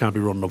 You can't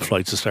be running up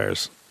flights of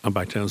stairs and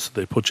back down, so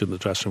they put you in the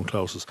dressing room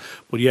closest.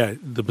 But yeah,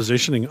 the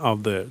positioning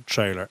of the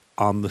trailer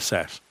on the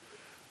set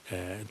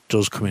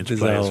does come into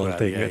play as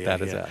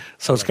well.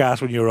 So it's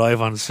gas when you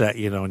arrive on set,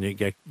 and you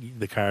get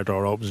the car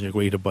door opens and you're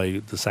greeted by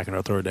the second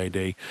or third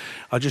AD.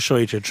 I'll just show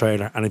you your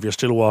trailer, and if you're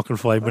still walking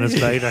 5 minutes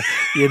later,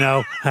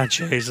 and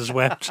Jesus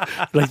wept.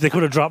 Like they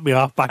could have dropped me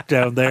off back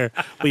down there,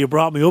 but you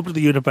brought me up to the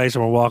unit base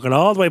and we're walking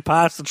all the way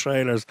past the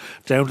trailers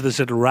down to this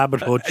little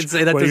rabbit hutch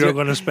where you're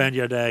going to spend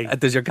your day.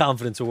 Does your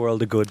confidence a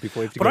world of good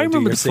before you have to But go I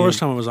remember the scene. first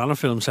time I was on a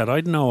film set, I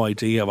had no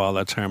idea of all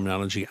that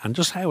terminology and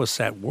just how a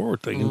set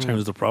worked, in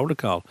terms of the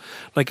protocol.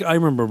 Like I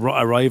remember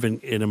arriving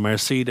in a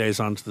Mercedes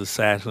onto the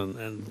set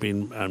and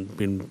being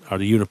or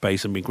the unit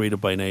base and being greeted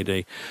by an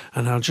AD,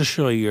 and I'll just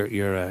show you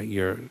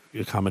your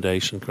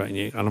accommodation,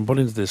 and I'm put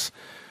into this.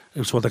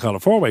 It's what they call a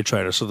four-way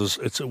trailer. So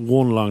it's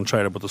one long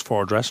trailer, but there's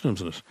 4 dressing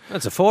rooms in it.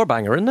 That's a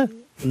 4-banger, isn't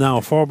it? No,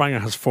 a 4-banger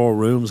has 4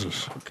 rooms in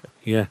it. Okay.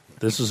 Yeah,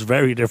 this is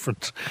very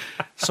different.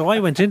 So I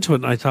went into it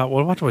and I thought,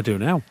 well, what do I do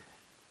now?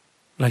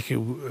 Like,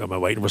 am I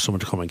waiting for someone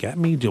to come and get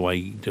me?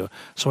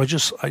 So I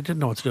didn't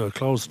know what to do. I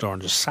closed the door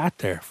and just sat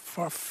there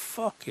for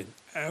fucking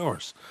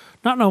hours,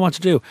 not knowing what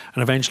to do.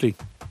 And eventually,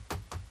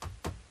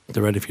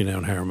 they're ready for you now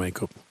in hair and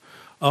makeup.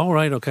 Oh,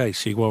 right, okay.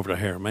 So you go over to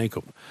hair and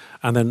makeup.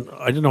 And then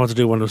I didn't know what to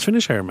do when I was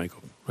finished hair and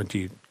makeup. Like,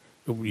 you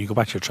go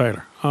back to your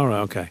trailer. All right,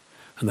 okay.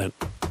 And then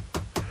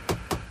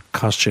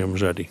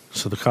costume's ready.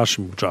 So the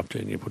costume dropped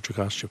in, you put your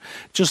costume.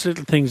 Just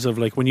little things of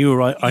like when you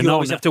arrive. You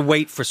always have to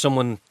wait for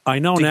someone. I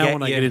know now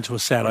when I get into a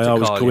set, I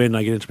always go in and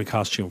I get into my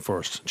costume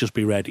first. Just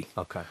be ready.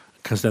 Okay.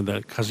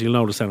 Because you'll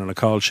notice then on a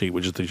call sheet,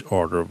 which is the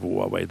order of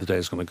what way the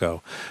day's going to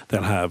go,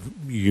 they'll have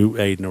you,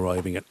 Aidan,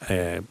 arriving at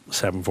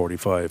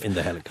 7:45 in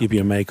the helicopter. You'll be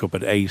in makeup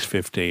at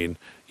 8:15.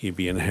 You'll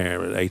be in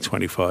hair at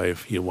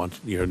 8:25.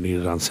 You're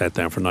needed on set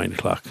down for 9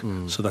 o'clock.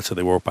 So that's how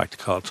they work back to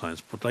call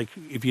times. But like,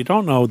 if you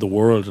don't know the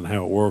world and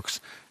how it works,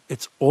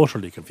 it's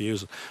utterly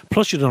confusing.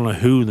 Plus, you don't know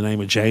who in the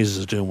name of Jesus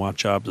is doing what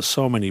job. There's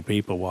so many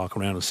people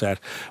walking around a set.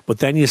 But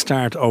then you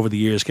start, over the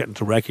years, getting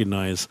to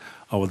recognise,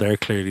 oh, well, they're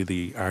clearly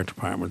the art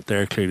department.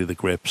 They're clearly the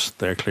grips.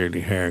 They're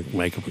clearly hair,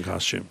 makeup and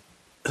costume.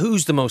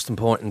 Who's the most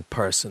important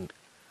person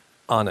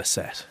on a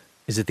set?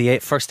 Is it the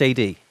first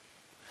AD?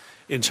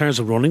 In terms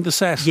of running the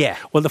set? Yeah.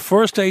 Well, the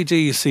first AD,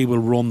 you see, will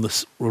run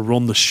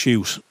the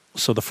shoot.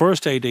 So the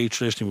first AD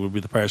traditionally will be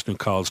the person who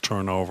calls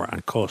turnover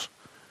and cut.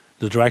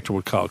 The director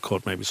would call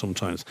cut maybe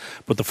sometimes.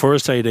 But the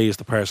first AD is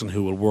the person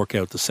who will work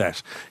out the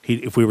set.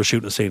 If we were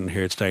shooting a scene in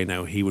here today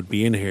now, he would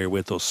be in here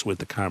with us with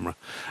the camera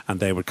and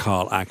they would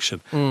call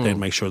action. They'd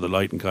make sure the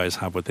lighting guys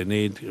have what they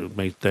need.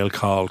 They'll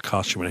call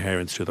costume and hair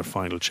and do their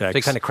final checks.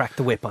 They kind of crack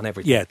the whip on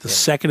everything. Yeah, the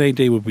second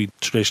AD would be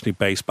traditionally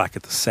based back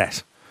at the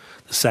set.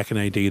 The second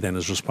AD then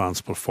is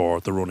responsible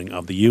for the running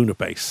of the unit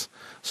base.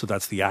 So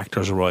that's the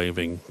actors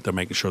arriving, they're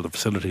making sure the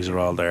facilities are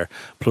all there.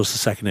 Plus the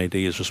second AD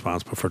is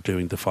responsible for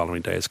doing the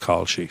following day's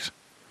call sheet.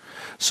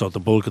 So the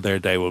bulk of their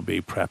day will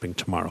be prepping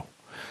tomorrow.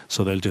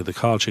 So they'll do the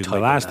call sheet. The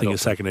last thing a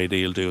second AD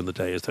will do in the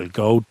day is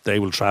they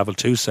will travel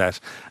to set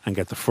and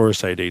get the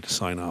first AD to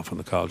sign off on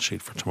the call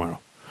sheet for tomorrow.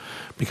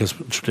 Because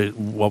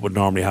what would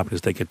normally happen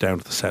is they get down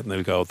to the set and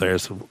they'll go,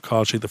 there's the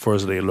call sheet, the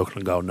first day, look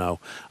and go, no,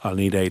 I'll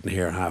need Aidan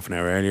here half an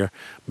hour earlier,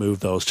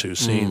 move those two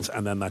scenes,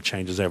 and then that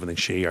changes everything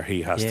she or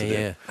he has to do.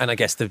 Yeah. And I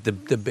guess the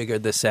bigger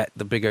the set,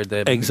 the bigger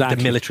the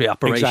military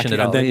operation exactly. it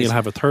all and then is. You'll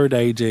have a third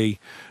AD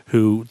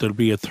there'll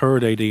be a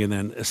third AD and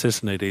then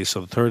assistant AD.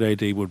 So the third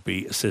AD would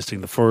be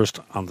assisting the first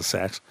on the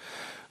set,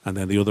 and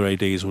then the other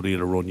ADs would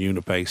either run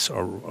unit base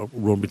or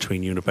run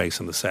between unit base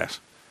and the set.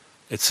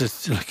 It's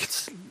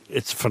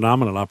a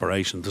phenomenal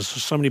operation. There's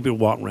just so many people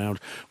walking around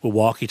with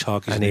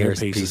walkie-talkies and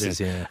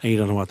earpieces in, and you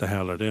don't know what the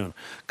hell they're doing.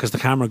 Because the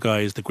camera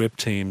guys, the grip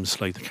teams,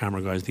 like the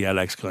camera guys, the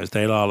LX guys,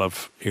 they'll all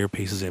have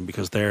earpieces in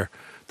because the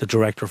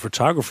director of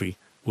photography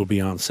will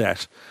be on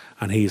set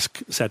and he's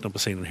setting up a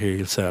scene, and here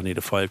he'll say, I need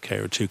a 5K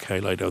or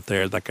 2K light out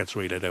there. That gets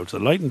relayed out to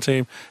the lighting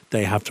team.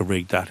 They have to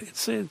rig that.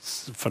 It's a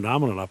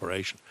phenomenal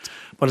operation.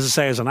 But as I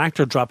say, as an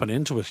actor dropping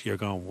into it, you're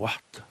going, what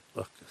the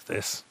fuck is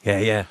this?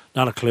 Yeah.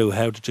 Not a clue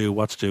how to do,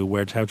 what to do,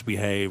 how to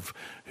behave,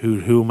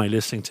 who am I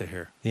listening to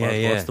here?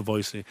 What's the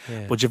voice?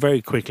 Yeah. But you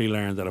very quickly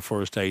learn that a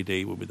first AD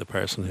will be the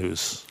person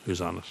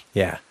who's on it.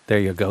 Yeah, there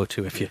you go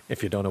to if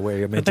you don't know where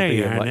you're meant to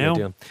be and what you're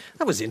doing.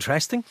 That was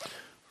interesting.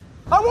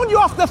 I want you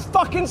off the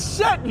fucking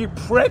set, you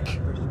prick!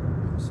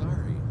 I'm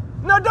sorry.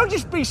 No, don't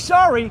just be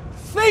sorry.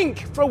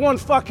 Think for one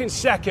fucking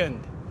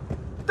second.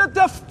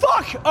 The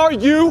fuck are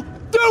you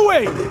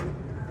doing?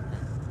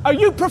 Are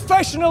you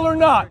professional or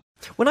not?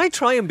 When I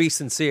try and be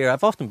sincere,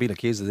 I've often been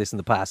accused of this in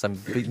the past.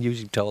 I'm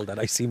usually told that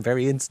I seem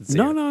very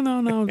insincere.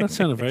 No. That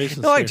sounded very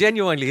sincere. No, I'm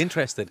genuinely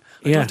interested.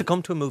 I'd love to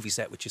come to a movie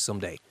set with you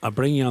someday. I'll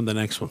bring you on the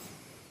next one.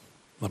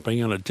 I'll bring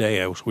you on a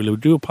day out. We'll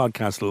do a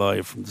podcast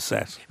live from the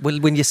set. Well,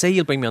 when you say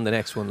you'll bring me on the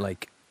next one,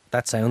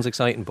 that sounds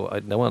exciting, but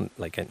I don't want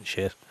getting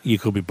shit. You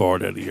could be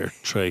bored out of your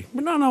tree.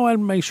 But no, I'll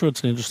make sure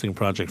it's an interesting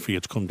project for you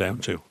to come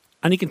down to.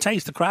 And you can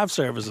taste the craft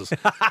services.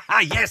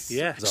 Yes.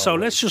 Yeah. So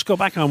let's just go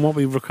back on what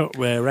we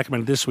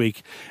recommended this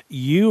week.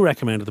 You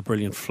recommended The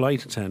Brilliant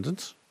Flight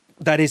Attendant.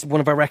 That is one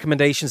of our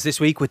recommendations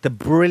this week with the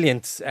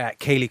brilliant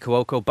Kaylee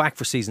Cuoco back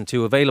for season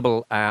 2,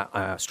 available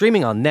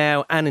streaming on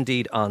Now and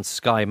indeed on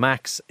Sky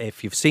Max.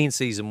 If you've seen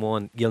season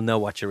 1, you'll know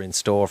what you're in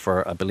store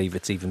for. I believe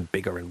it's even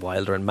bigger and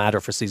wilder and madder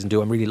for season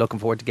 2. I'm really looking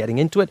forward to getting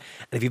into it.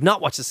 And if you've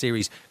not watched the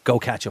series, go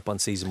catch up on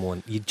season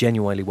 1. You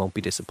genuinely won't be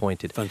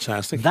disappointed.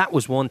 Fantastic. That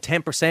was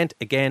 10%.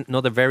 Again,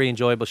 another very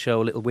enjoyable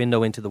show, a little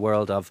window into the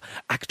world of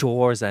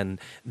actors and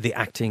the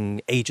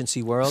acting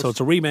agency world. So it's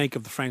a remake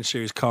of the French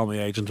series Call Me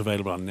Agent,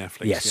 available on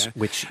Netflix. Yes. Yeah?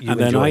 Which you and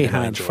then I enjoyed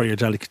had for your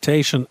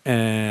delectation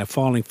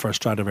Falling for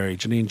Stradivari,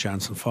 Janine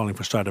Jansen, Falling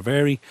for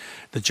Stradivari,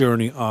 the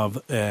journey of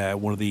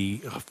one of the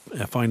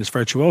violin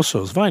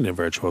virtuosos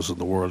in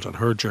the world, and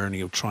her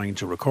journey of trying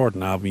to record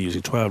an album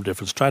using 12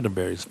 different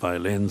Stradivarius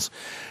violins.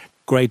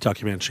 Great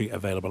documentary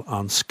available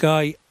on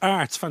Sky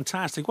Arts.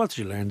 Fantastic. What did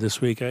you learn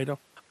this week, Ado?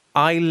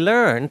 I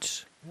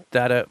learned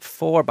that a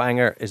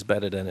 4-banger is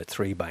better than a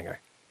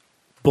 3-banger.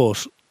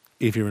 But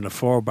if you're in a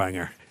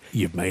 4-banger,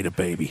 you've made a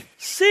baby.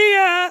 See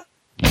ya!